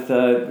at with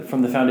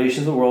from the foundations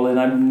of the world, and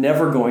I'm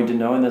never going to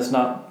know, and that's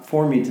not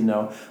for me to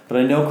know. But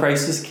I know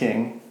Christ is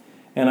King,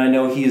 and I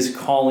know He is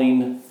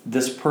calling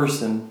this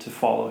person to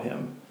follow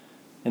Him,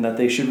 and that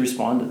they should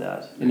respond to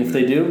that. And if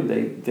they do,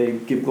 they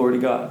give glory to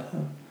God.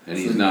 And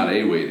He's not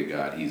a way to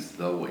God; He's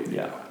the way to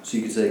God. So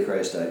you could say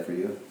Christ died for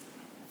you.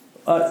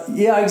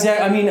 Yeah,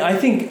 exactly. I mean, I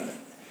think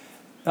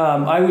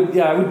I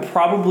would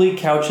probably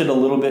couch it a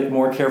little bit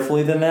more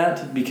carefully than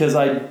that, because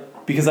I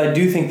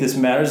do think this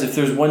matters. If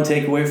there's one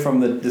takeaway from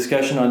the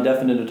discussion on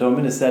definite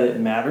atonement, it's that it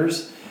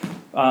matters.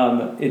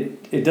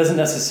 It doesn't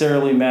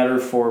necessarily matter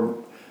for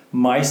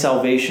my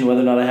salvation,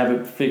 whether or not I have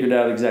it figured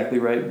out exactly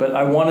right, but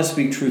I want to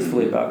speak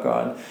truthfully about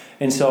God.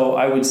 And so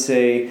I would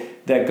say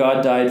that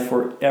God died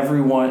for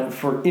everyone,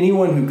 for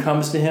anyone who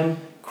comes to Him.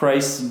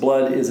 Christ's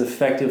blood is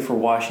effective for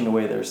washing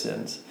away their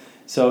sins.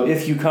 So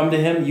if you come to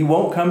Him, you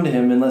won't come to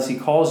Him unless He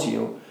calls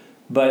you,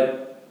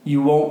 but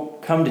you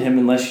won't come to Him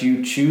unless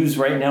you choose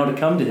right now to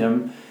come to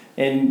Him.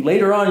 And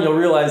later on, you'll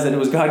realize that it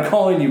was God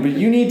calling you, but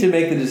you need to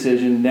make the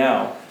decision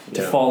now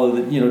to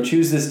follow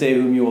choose this day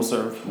whom you will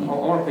serve. I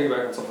want to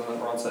piggyback on something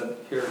that Ron said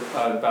here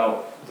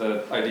about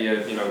the idea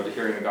of,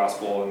 hearing the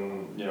gospel and,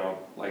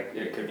 like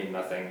it could mean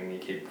nothing and you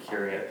keep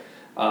hearing it.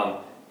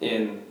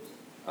 In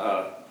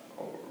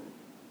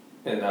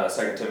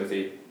 2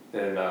 Timothy,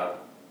 in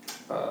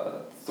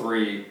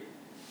 3,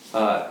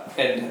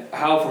 and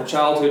how from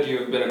childhood you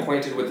have been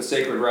acquainted with the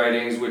sacred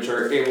writings, which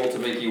are able to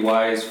make you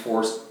wise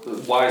for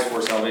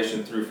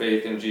salvation through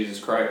faith in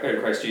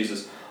Christ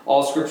Jesus.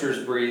 All Scripture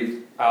is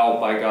breathed out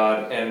by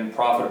God and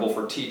profitable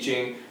for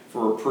teaching,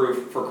 for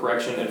reproof, for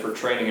correction, and for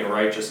training in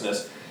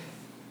righteousness.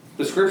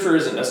 The Scripture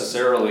isn't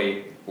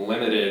necessarily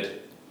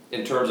limited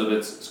in terms of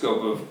its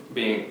scope of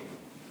being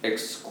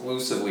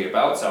exclusively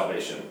about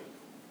salvation.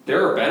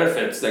 There are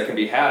benefits that can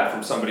be had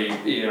from somebody,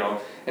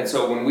 and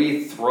so when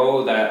we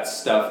throw that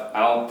stuff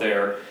out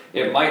there,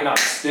 it might not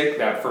stick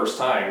that first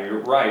time, you're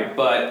right,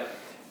 but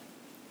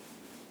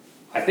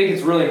I think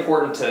it's really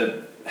important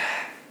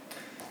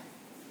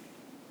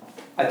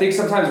I think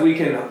sometimes we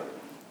can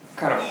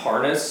kind of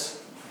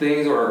harness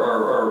things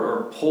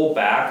or pull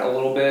back a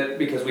little bit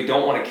because we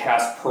don't want to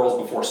cast pearls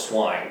before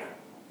swine.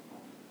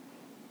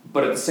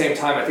 But at the same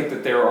time, I think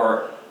that there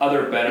are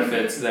other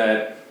benefits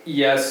that,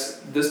 yes,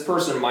 this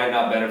person might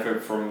not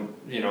benefit from,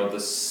 the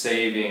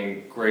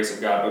saving grace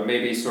of God, but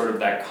maybe sort of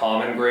that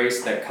common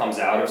grace that comes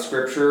out of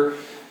Scripture,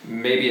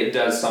 maybe it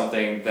does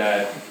something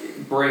that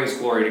brings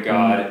glory to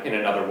God in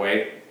another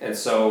way. And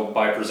so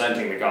by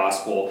presenting the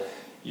gospel,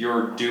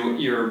 you're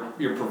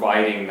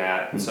providing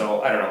that. And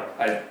so I don't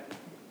know.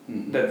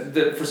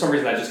 That for some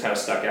reason that just kind of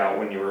stuck out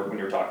when you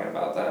were talking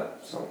about that.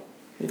 So.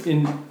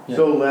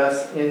 So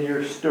Les, in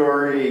your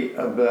story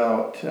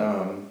about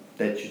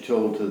that you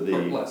told to the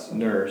Less.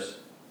 nurse.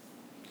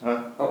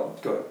 Huh? Oh,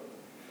 go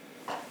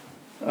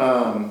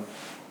ahead.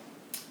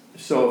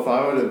 So if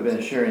I would have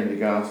been sharing the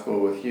gospel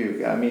with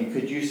you, I mean,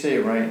 could you say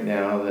right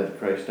now that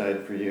Christ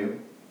died for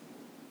you?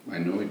 I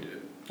know he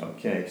did.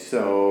 Okay,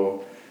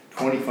 so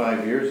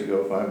 25 years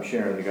ago, if I'm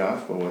sharing the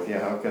gospel with you,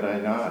 how could I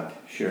not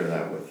share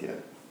that with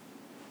you?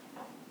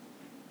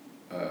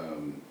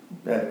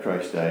 That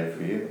Christ died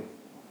for you.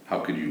 How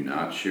could you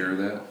not share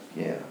that?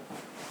 Yeah.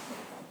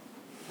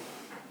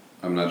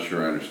 I'm not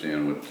sure I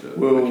understand what.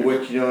 Well, you're-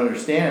 what you don't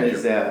understand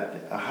is that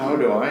how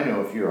do I know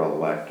if you're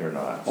elect or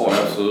not? Oh,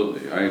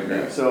 absolutely, I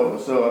agree.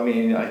 So I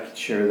mean, I could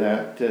share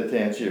that to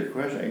answer your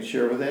question. I can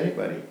share it with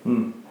anybody.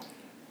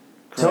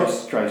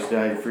 Christ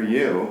died for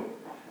you,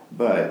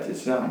 but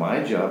it's not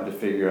my job to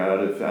figure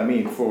out if, I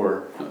mean,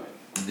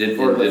 Did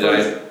for the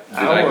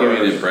I first give you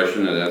hours. the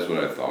impression that that's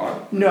what I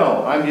thought?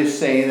 No, I'm just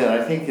saying that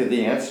I think that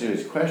the answer to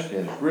his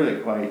question is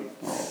really quite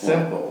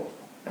simple.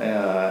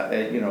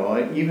 You know,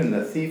 like even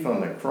the thief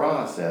on the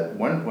cross at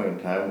one point in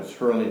time was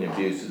hurling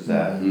abuses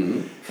at,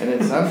 and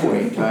at some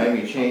point in time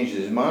he changed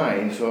his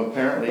mind. So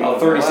apparently, About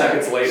 30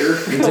 seconds later,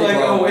 like,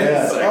 oh wait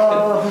a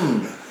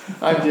second.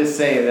 I'm just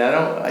saying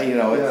that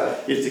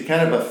it's a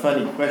kind of a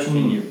funny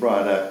question you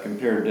brought up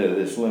compared to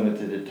this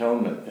limited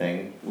atonement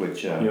thing,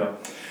 which.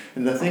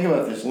 And the thing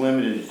about this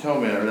limited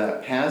atonement, or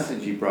that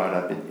passage you brought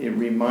up, it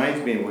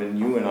reminds me of when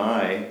you and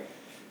I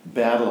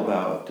battle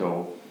about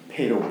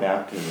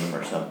pedobaptism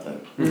or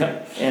something.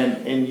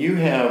 And you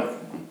have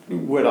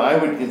what I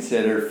would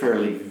consider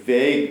fairly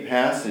vague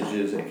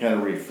passages that kind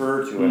of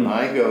refer to it, and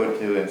I go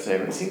to and say,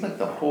 it seems like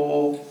the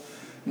whole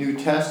New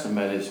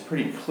Testament is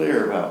pretty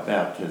clear about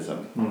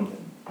baptism,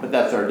 but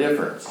that's our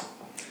difference.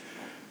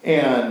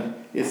 And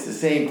it's the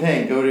same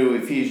thing. Go to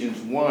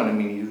Ephesians 1. I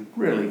mean, he's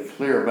really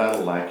clear about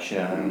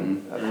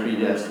election,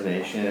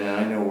 predestination, and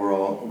I know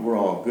we're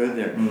all good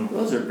there.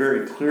 Those are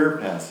very clear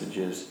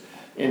passages,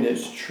 and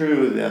it's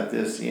true that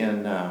this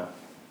in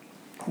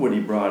what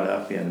he brought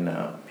up in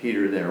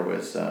Peter there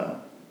was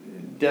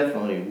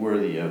definitely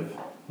worthy of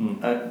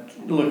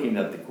looking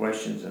at the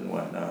questions and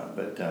whatnot.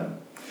 But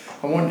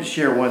I wanted to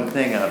share one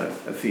thing out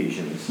of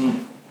Ephesians.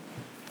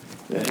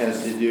 That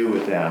has to do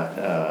with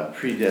that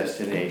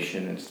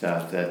predestination and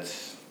stuff.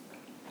 That's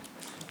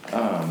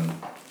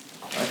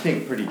I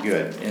think pretty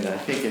good, and I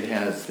think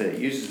it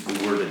uses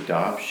the word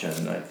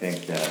adoption. I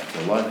think that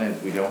a lot of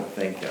times we don't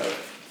think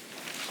of.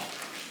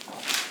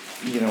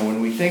 You know, when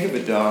we think of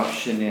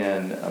adoption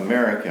in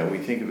America, we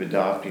think of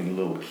adopting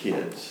little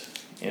kids,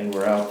 and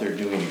we're out there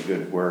doing a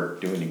good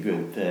work, doing a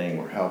good thing.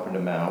 We're helping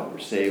them out. We're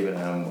saving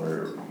them.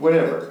 We're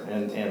whatever.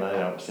 And I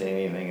don't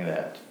say anything of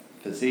that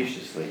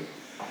facetiously.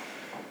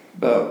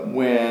 But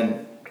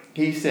when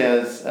he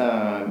says,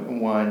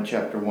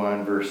 chapter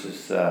 1,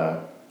 verses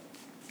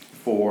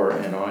 4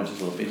 and on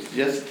just a little bit,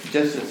 just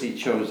as he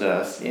chose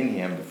us in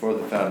him before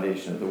the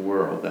foundation of the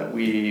world, that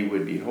we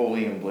would be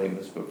holy and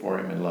blameless before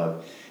him in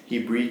love, he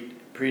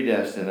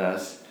predestined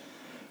us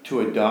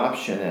to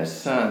adoption as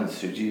sons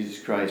through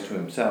Jesus Christ to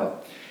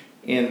himself.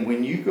 And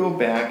when you go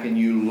back and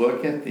you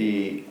look at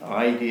the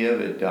idea of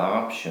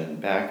adoption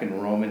back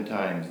in Roman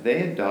times,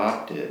 they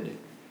adopted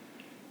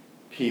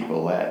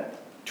people at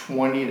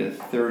 20 to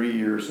 30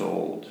 years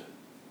old,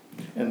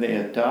 and they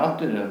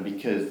adopted them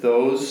because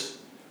those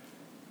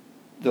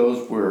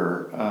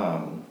were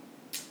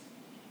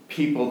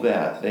people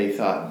that they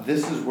thought,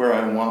 this is where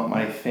I want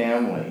my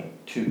family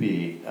to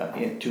be,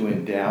 to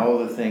endow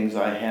the things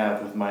I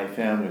have with my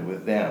family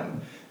with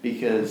them,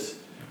 because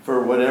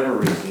for whatever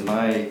reason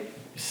my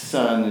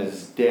son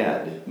is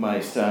dead,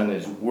 my son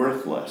is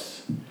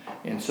worthless,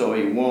 and so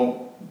he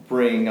won't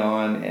bring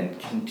on and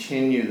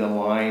continue the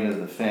line of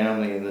the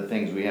family and the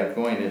things we have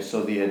going. And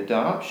so the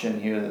adoption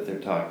here that they're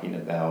talking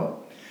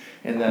about,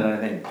 and that I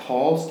think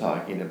Paul's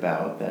talking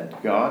about,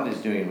 that God is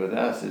doing with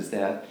us, is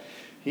that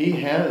he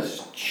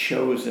has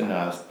chosen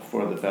us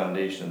before the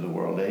foundation of the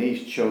world, and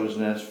he's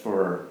chosen us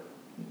for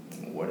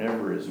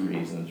whatever his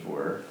reasons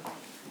were.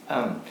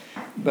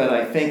 But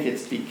I think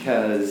it's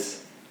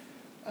because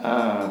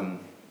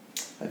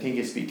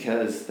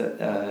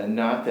that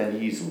not that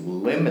he's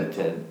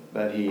limited,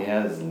 but he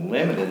has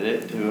limited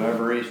it to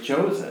whoever he's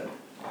chosen.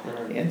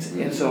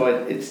 And so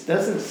it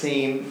doesn't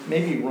seem,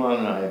 maybe Ron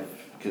and I,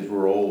 because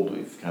we're old,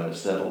 we've kind of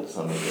settled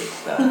some of this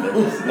stuff.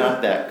 It's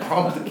not that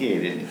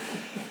complicated.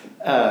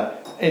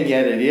 And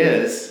yet it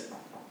is.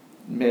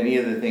 Many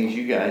of the things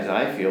you guys,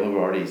 I feel, have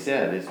already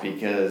said is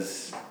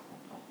because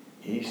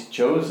he's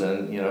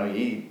chosen,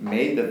 he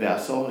made the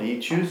vessel, he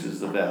chooses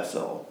the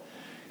vessel.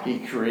 He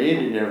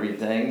created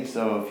everything,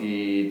 so if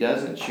he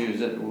doesn't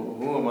choose it,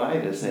 who am I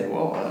to say,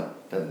 well,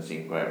 that doesn't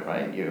seem quite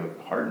right. You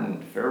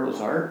hardened Pharaoh's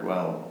heart?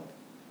 Well,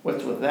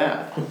 what's with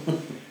that?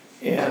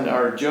 And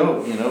our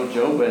Job,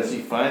 Job, as he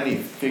finally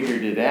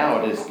figured it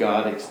out, as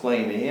God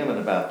explained to him in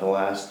about the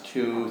last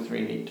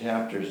 2-3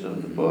 chapters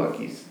of the book,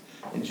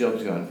 and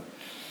Job's going,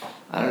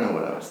 I don't know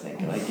what I was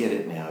thinking. I get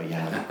it now.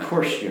 Yeah, of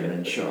course you're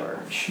in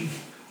charge.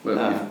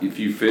 But if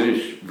you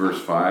finish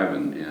verse 5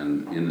 and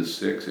in the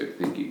 6, I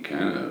think he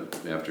kind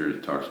of, after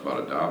it talks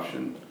about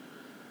adoption,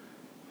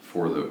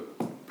 for the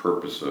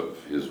purpose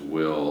of His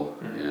will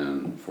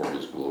and for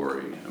His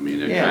glory. I mean,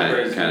 it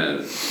Yeah. kind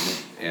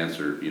of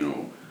answer,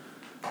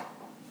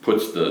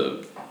 puts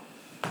the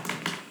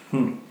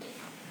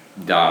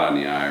dot on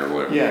the I or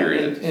whatever Yeah,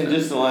 period. and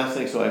just the last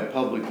thing, so I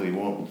publicly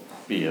won't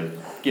be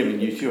giving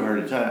you too hard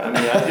a time.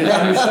 I mean,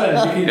 I just,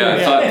 Yeah,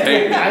 it's on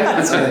tape.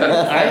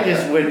 I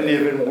just wouldn't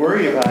even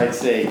worry about it. I'd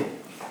say,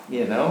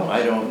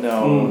 I don't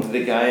know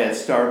the guy at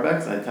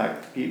Starbucks. I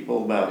talk to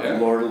people about Yeah. the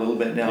Lord a little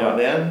bit now and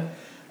then.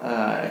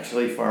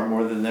 Actually, far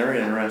more than they're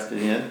interested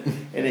in,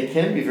 and it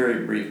can be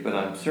very brief. But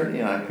I'm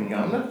certainly not going to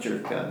go. I'm not sure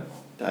if God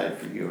died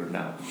for you or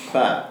not.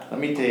 But let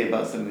me tell you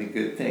about some of the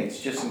good things,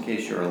 just in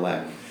case you're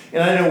elect.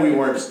 And I know we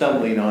weren't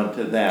stumbling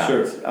onto that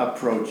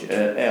approach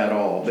at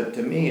all, but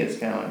to me it's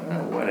kind of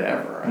like,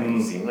 whatever.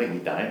 It seemed like he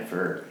died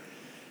for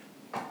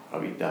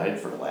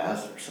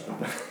less or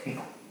something.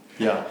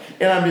 Yeah.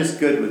 And I'm just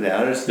good with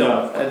that. I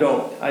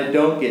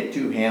don't get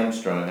too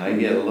hamstrung. I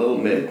get a little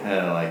bit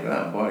kind of like,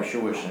 oh boy, I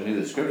sure wish I knew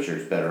the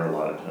scriptures better a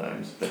lot of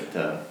times. But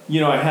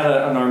I had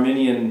an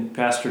Arminian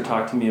pastor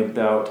talk to me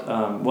about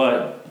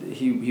what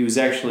he was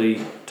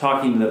actually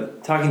talking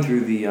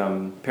through the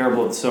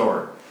parable of the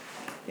sower,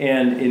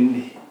 and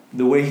in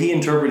the way he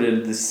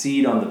interpreted the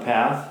seed on the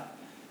path,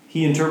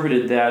 he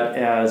interpreted that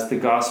as the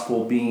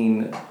gospel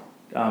being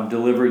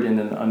delivered in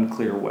an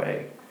unclear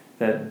way,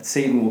 that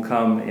Satan will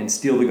come and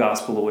steal the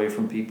gospel away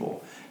from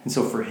people. And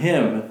so for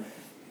him,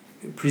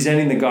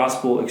 presenting the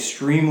gospel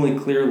extremely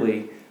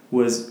clearly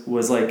was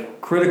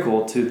like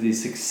critical to the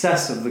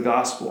success of the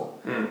gospel.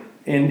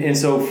 And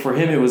so for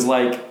him it was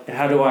like,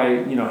 how do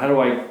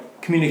I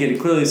communicate it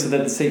clearly so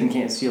that Satan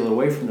can't steal it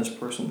away from this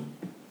person?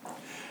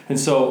 And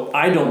so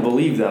I don't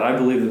believe that. I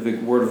believe that the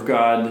Word of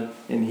God,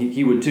 and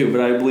he would too, but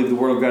I believe the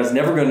Word of God is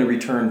never going to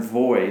return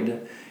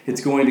void.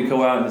 It's going to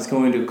go out and it's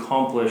going to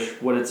accomplish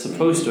what it's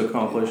supposed to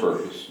accomplish.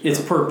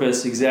 Its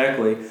purpose,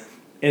 exactly.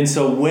 And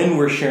so when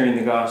we're sharing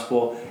the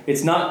gospel,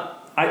 it's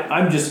not,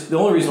 I'm just, the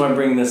only reason why I'm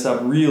bringing this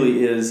up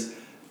really is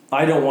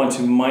I don't want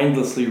to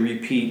mindlessly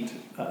repeat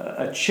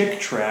a Chick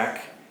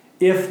tract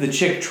if the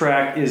Chick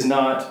tract is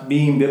not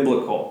being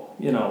biblical.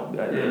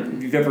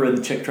 If you've ever read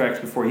the Chick tracts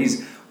before,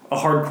 he's a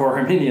hardcore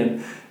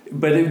Arminian,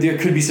 but there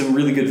could be some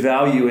really good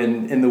value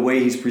in the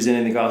way he's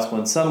presenting the gospel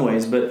in some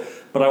ways, but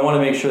I want to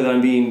make sure that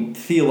I'm being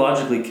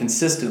theologically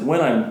consistent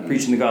when I'm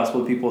preaching the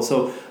gospel to people.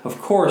 So,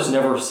 of course,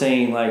 never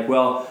saying like,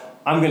 well,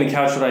 I'm going to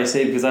couch what I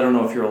say because I don't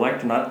know if you're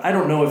elect or not. I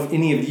don't know if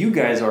any of you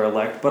guys are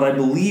elect, but I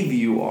believe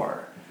you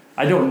are.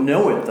 I don't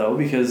know it, though,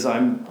 because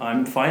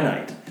I'm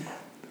finite.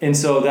 And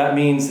so that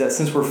means that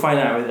since we're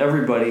finite with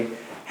everybody,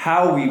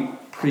 how we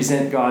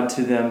present God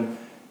to them,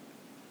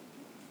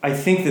 I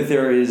think that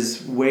there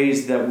is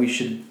ways that we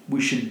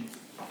should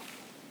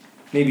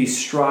maybe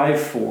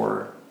strive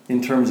for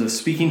in terms of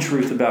speaking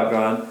truth about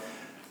God.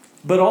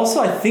 But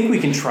also I think we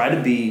can try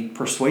to be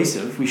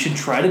persuasive. We should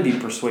try to be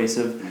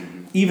persuasive,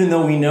 even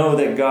though we know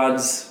that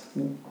God's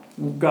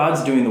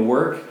doing the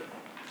work.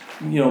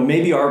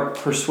 Maybe our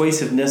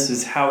persuasiveness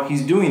is how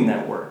he's doing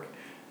that work.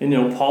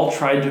 And Paul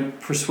tried to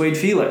persuade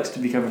Felix to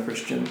become a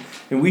Christian.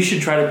 And we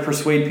should try to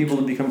persuade people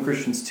to become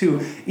Christians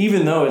too,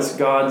 even though it's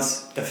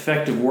God's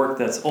effective work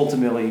that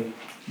ultimately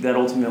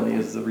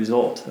is the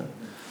result.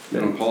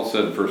 Paul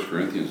said in 1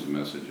 Corinthians, the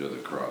message of the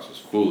cross is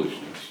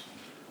foolishness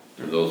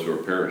to those who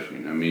are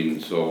perishing. I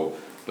mean,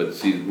 but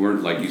see, we're,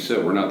 like you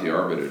said, we're not the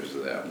arbiters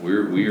of that.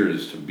 We're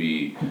just to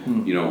be,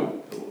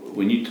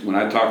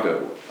 I've talked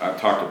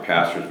to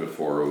pastors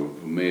before who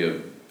may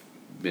have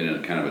been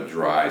in kind of a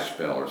dry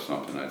spell or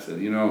something. I said,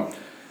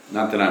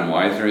 not that I'm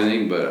wise or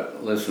anything,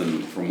 but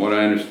listen, from what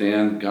I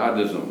understand, God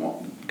doesn't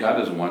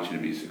want you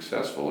to be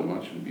successful. He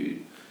wants you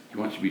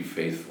to be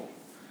faithful.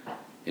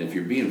 And if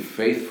you're being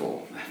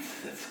faithful,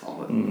 that's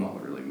all that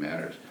really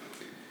matters.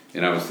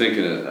 And I was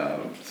thinking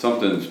of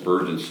something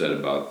Spurgeon said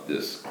about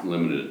this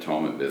limited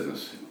atonement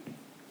business.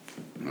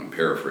 I'm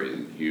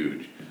paraphrasing,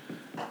 huge.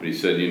 But he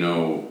said,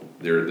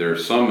 there are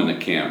some in the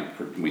camp,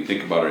 when we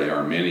think about it, the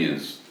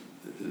Arminians,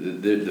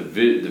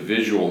 the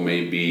visual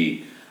may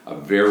be a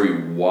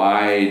very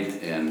wide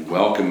and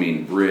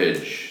welcoming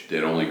bridge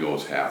that only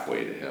goes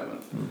halfway to heaven.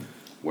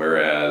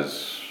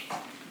 Whereas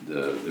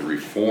the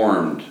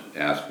Reformed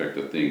aspect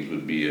of things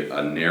would be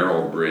a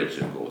narrow bridge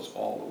that goes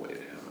all the way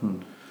to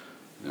heaven.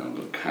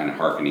 Kind of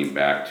hearkening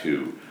back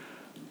to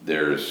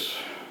there's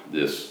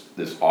this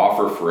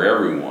offer for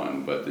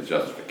everyone, but the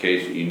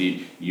justification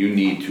you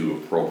need to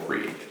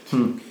appropriate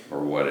it or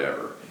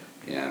whatever.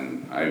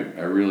 And I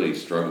really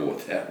struggle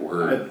with that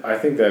word. I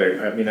think that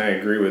I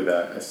agree with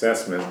that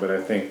assessment, but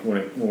I think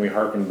when we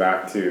hearken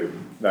back to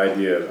the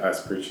idea of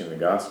us preaching the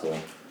gospel,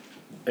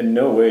 in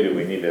no way do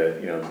we need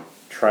to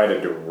try to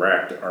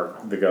direct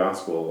the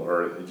gospel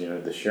or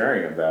the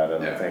sharing of that. I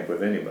don't think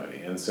with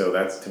anybody, and so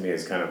that's to me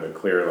is kind of a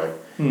clear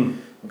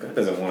God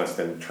doesn't want us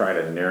to try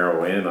to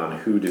narrow in on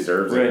who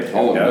deserves it and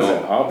who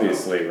doesn't.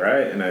 Obviously,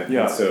 right?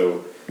 And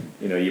so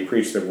you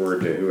preach the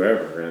word to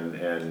whoever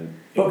and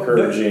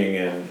encouraging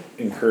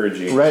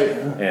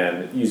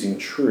and using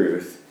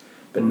truth,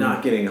 but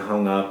not getting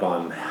hung up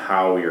on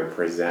how you're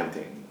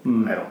presenting.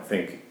 I don't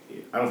think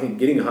don't think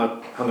getting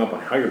hung up on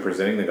how you're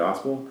presenting the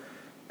gospel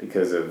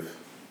because of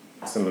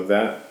some of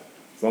that,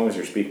 as long as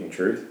you're speaking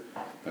truth.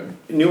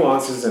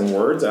 Nuances and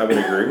words I would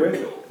agree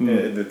with,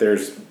 that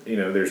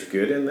there's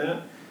good in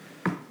that.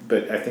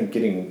 But I think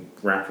getting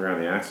wrapped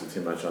around the axle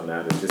too much on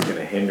that is just going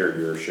to hinder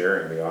your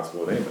sharing the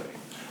gospel with anybody.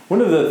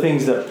 One of the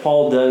things that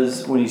Paul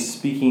does when he's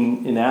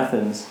speaking in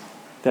Athens,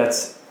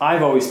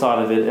 I've always thought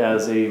of it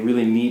as a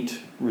really neat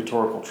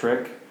rhetorical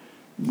trick.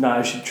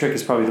 Trick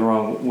is probably the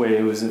wrong way.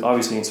 It was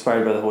obviously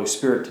inspired by the Holy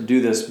Spirit to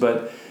do this,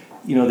 but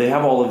they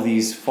have all of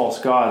these false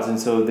gods, and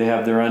so they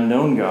have their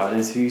unknown God.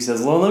 And so he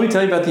says, well, let me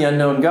tell you about the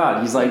unknown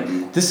God. He's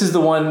like, this is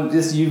the one,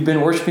 you've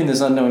been worshiping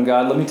this unknown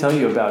God, let me tell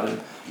you about him.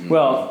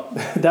 Well,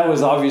 that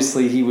was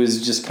obviously, he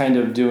was just kind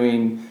of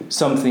doing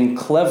something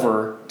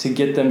clever to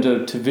get them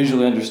to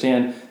visually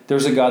understand,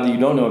 there's a God that you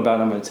don't know about,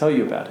 and I'm going to tell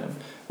you about him.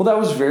 Well, that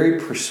was very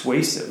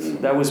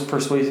persuasive. That was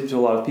persuasive to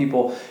a lot of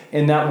people.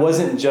 And that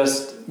wasn't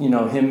just,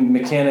 him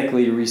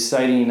mechanically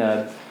reciting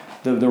the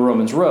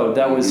Romans Road.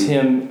 That was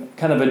him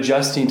kind of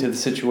adjusting to the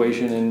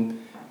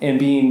situation and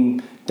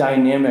being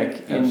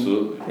dynamic.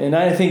 Absolutely. And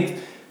I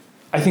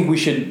think we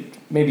should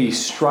maybe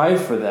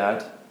strive for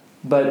that.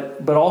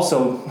 But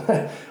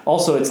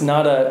also it's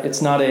not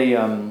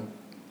a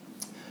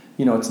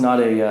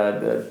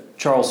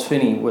Charles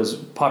Finney was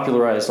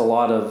popularized a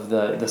lot of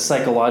the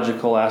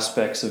psychological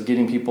aspects of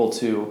getting people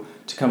to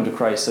come to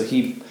Christ. So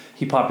he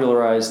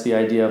popularized the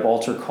idea of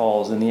altar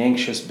calls and the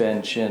anxious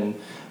bench and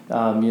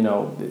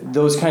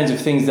those kinds of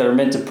things that are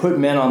meant to put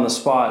men on the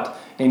spot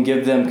and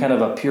give them kind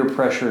of a peer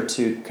pressure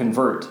to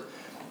convert,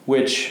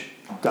 which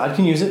God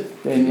can use it,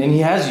 and he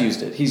has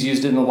used it. He's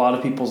used it in a lot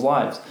of people's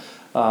lives.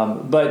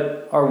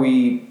 But are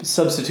we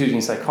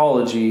substituting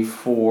psychology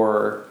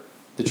for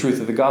the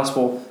truth of the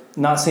gospel?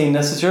 Not saying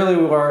necessarily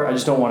we are, I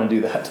just don't want to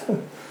do that.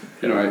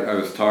 I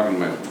was talking to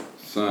my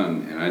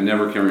son, and I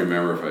never can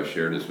remember if I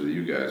shared this with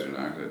you guys or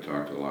not, because I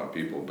talked to a lot of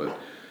people, but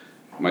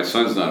my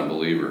son's not a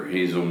believer.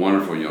 He's a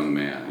wonderful young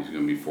man. He's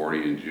going to be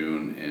 40 in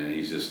June, and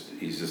he's just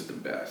the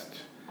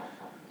best.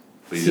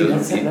 But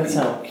that's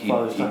how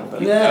fathers talk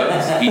about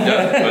it. He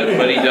does,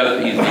 but he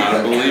does. He's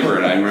not a believer.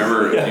 And I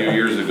remember a few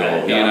years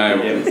ago, he and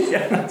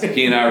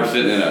I were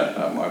sitting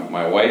in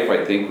my wife,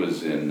 I think,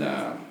 was in.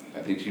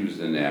 I think she was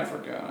in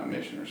Africa on a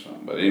mission or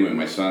something. But anyway,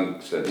 my son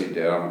said, "Hey,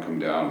 Dad, I'm gonna come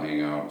down and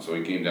hang out." So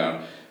he came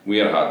down. We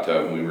had a hot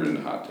tub, and we were in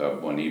the hot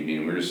tub one evening.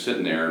 And we were just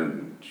sitting there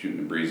and shooting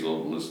the breeze a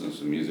little, listening to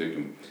some music.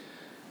 And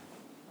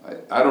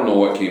I don't know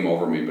what came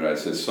over me, but I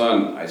said,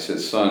 son,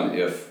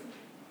 if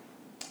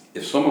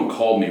someone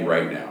called me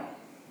right now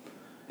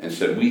and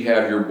said, we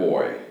have your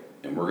boy,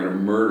 and we're going to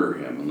murder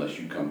him unless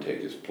you come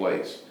take his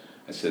place.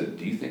 I said,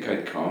 do you think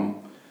I'd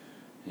come?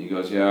 And he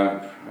goes,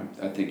 yeah,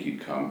 I think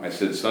you'd come. I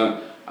said,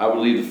 son, I would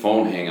leave the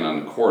phone hanging on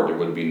the cord. There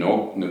would be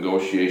no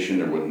negotiation.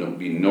 There would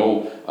be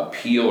no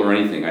appeal or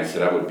anything. I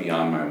said, I would be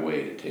on my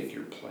way to take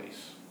your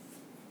place.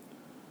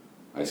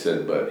 I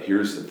said, but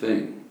here's the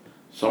thing.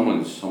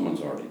 Someone's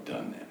already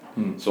done that.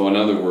 So in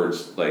other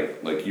words,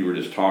 like you were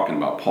just talking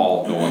about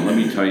Paul going, let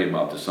me tell you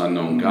about this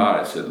unknown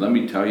God. I said, let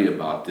me tell you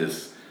about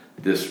this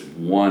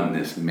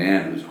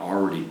man who's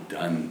already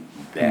done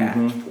that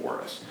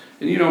for us.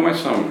 And my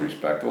son was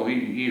respectful.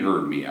 He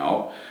heard me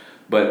out.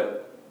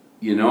 But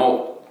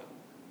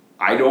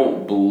I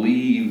don't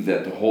believe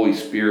that the Holy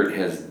Spirit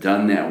has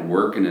done that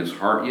work in his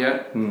heart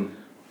yet.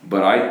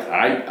 But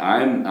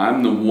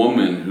I'm the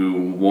woman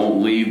who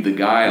won't leave the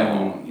guy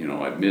alone.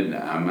 At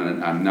midnight,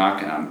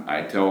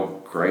 I tell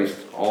Christ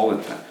all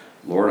the time,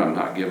 Lord, I'm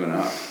not giving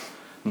up.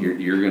 I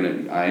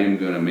am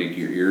gonna make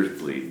your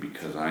ears bleed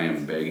because I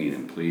am begging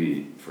and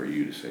pleading for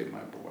you to save my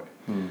boy.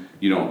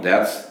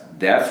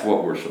 That's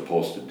what we're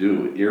supposed to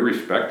do,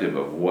 irrespective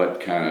of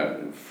what kind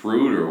of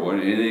fruit or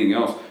anything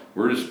else.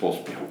 We're just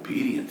supposed to be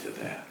obedient to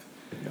that,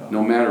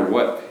 no matter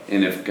what.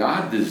 And if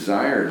God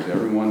desires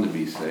everyone to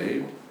be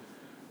saved,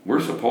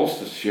 we're supposed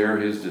to share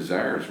his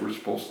desires. We're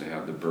supposed to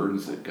have the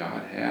burdens that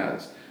God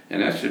has.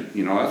 And that's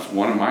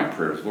one of my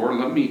prayers. Lord,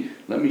 let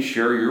me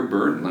share your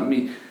burden.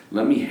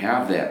 Let me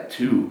have that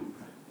too.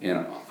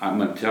 And I'm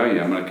going to tell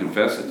you, I'm going to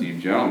confess it to you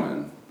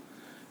gentlemen,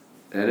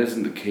 that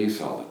isn't the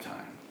case all the time.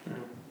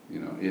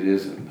 It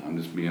isn't. I'm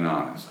just being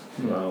honest.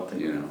 Well,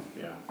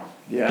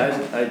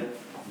 Yeah, I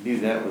do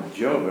that with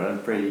Joe, but I'm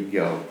afraid he'd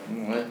go,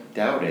 I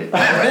doubt it.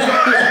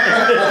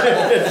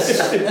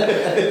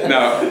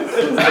 No.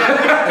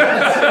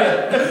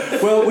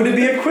 Well, would it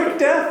be a quick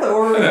death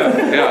or? Yeah.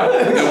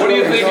 Now, what are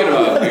you thinking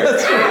about here?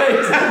 That's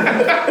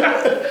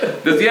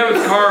right. Does he have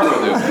his car with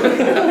him?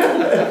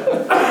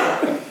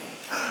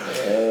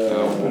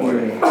 Oh boy.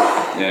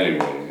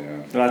 Anyway,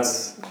 yeah.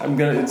 That's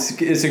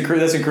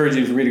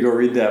encouraging for me to go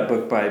read that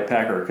book by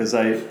Packer because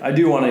I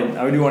do want to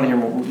hear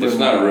more. It's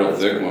not a real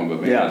thick one,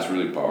 but man, it's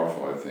really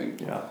powerful, I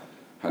think. Yeah.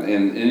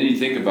 And then you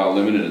think about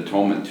limited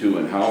atonement too,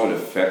 and how it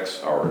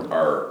affects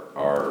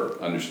our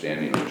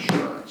understanding of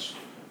assurance,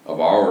 of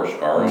our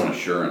own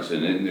assurance,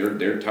 and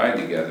they're tied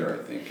together,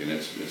 I think, and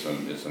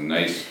it's a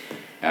nice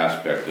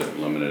aspect of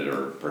limited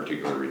or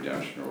particular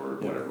redemption or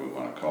whatever we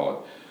want to call it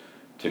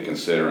to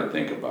consider and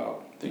think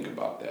about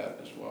that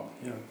as well.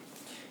 Yeah.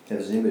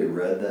 Has anybody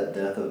read that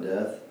Death of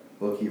Death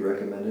book he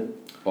recommended?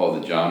 Oh,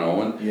 the John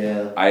Owen?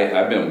 Yeah.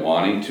 I've been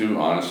wanting to,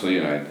 honestly,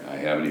 and I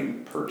haven't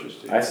even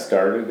purchased it. I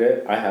started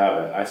it. I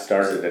have it. I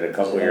started it a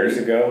couple years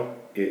ago.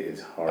 It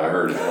is hard. I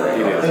heard it.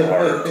 It is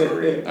hard to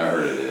read. I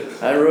heard it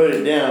is. I wrote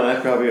it down, I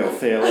probably will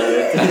fail at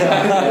it.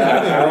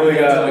 I only I'm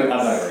got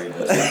not gonna read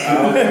this. I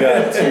only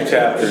got 2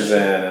 chapters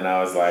in, and I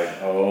was like,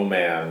 oh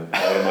man, what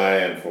am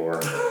I in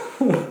for?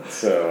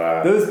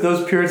 So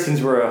Those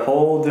Puritans were a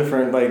whole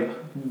different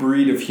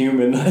breed of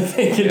human, I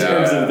think, in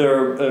terms of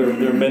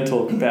their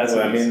mental capacities.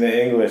 well, I mean,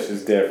 the English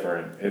is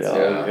different. It's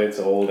Yeah. it's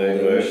old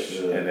English,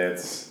 Yeah. and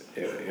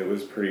it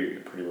was pretty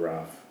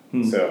rough.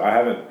 So I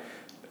haven't.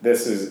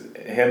 This is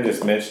him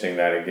just mentioning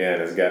that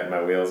again has got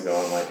my wheels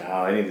going. Like, oh,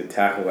 I need to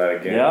tackle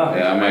that again. Yeah.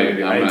 Yeah, I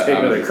might take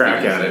another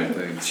crack at at it.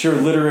 Thing. It's your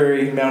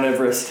literary Mount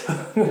Everest.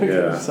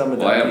 Yeah. Some of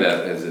Well, I have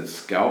that, is it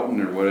Scouting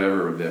or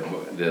whatever,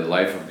 the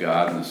Life of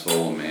God and the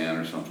Soul of Man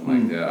or something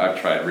like that. I've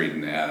tried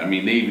reading that. I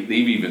mean, they've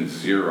even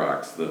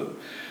Xeroxed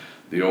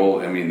the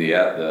old, I mean, the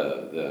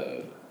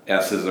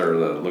S's are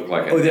look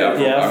like a yeah, F.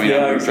 yeah, I mean,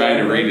 yeah, I'm trying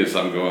to exactly. read this,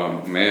 I'm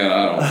going, man,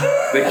 I don't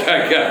think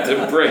I got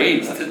the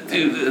brains to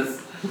do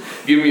this.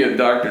 Give me a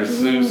Dr.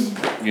 Seuss,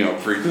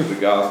 preaching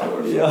the gospel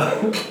or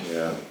something.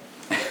 Yeah.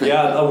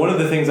 Yeah. One of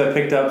the things I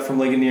picked up from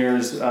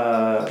Ligoniers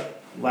the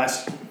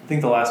last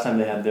time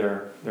they had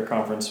their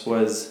conference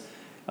was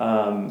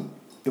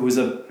it was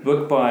a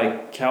book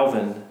by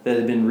Calvin that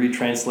had been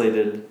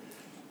retranslated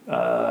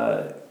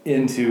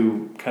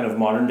into kind of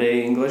modern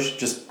day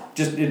English.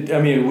 It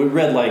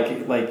read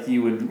like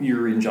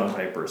you're reading John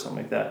Piper or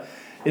something like that.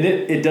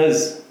 It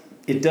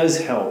does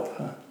help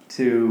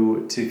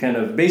to kind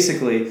of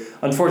basically,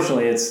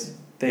 unfortunately,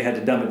 they had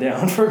to dumb it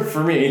down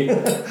for me,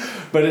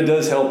 but it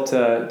does help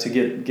to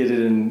get it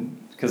in,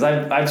 because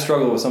I've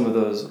struggled with some of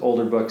those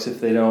older books if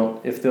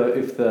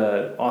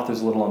the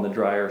author's a little on the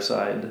drier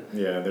side.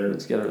 Yeah,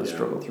 it's got to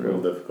struggle through.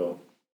 real difficult.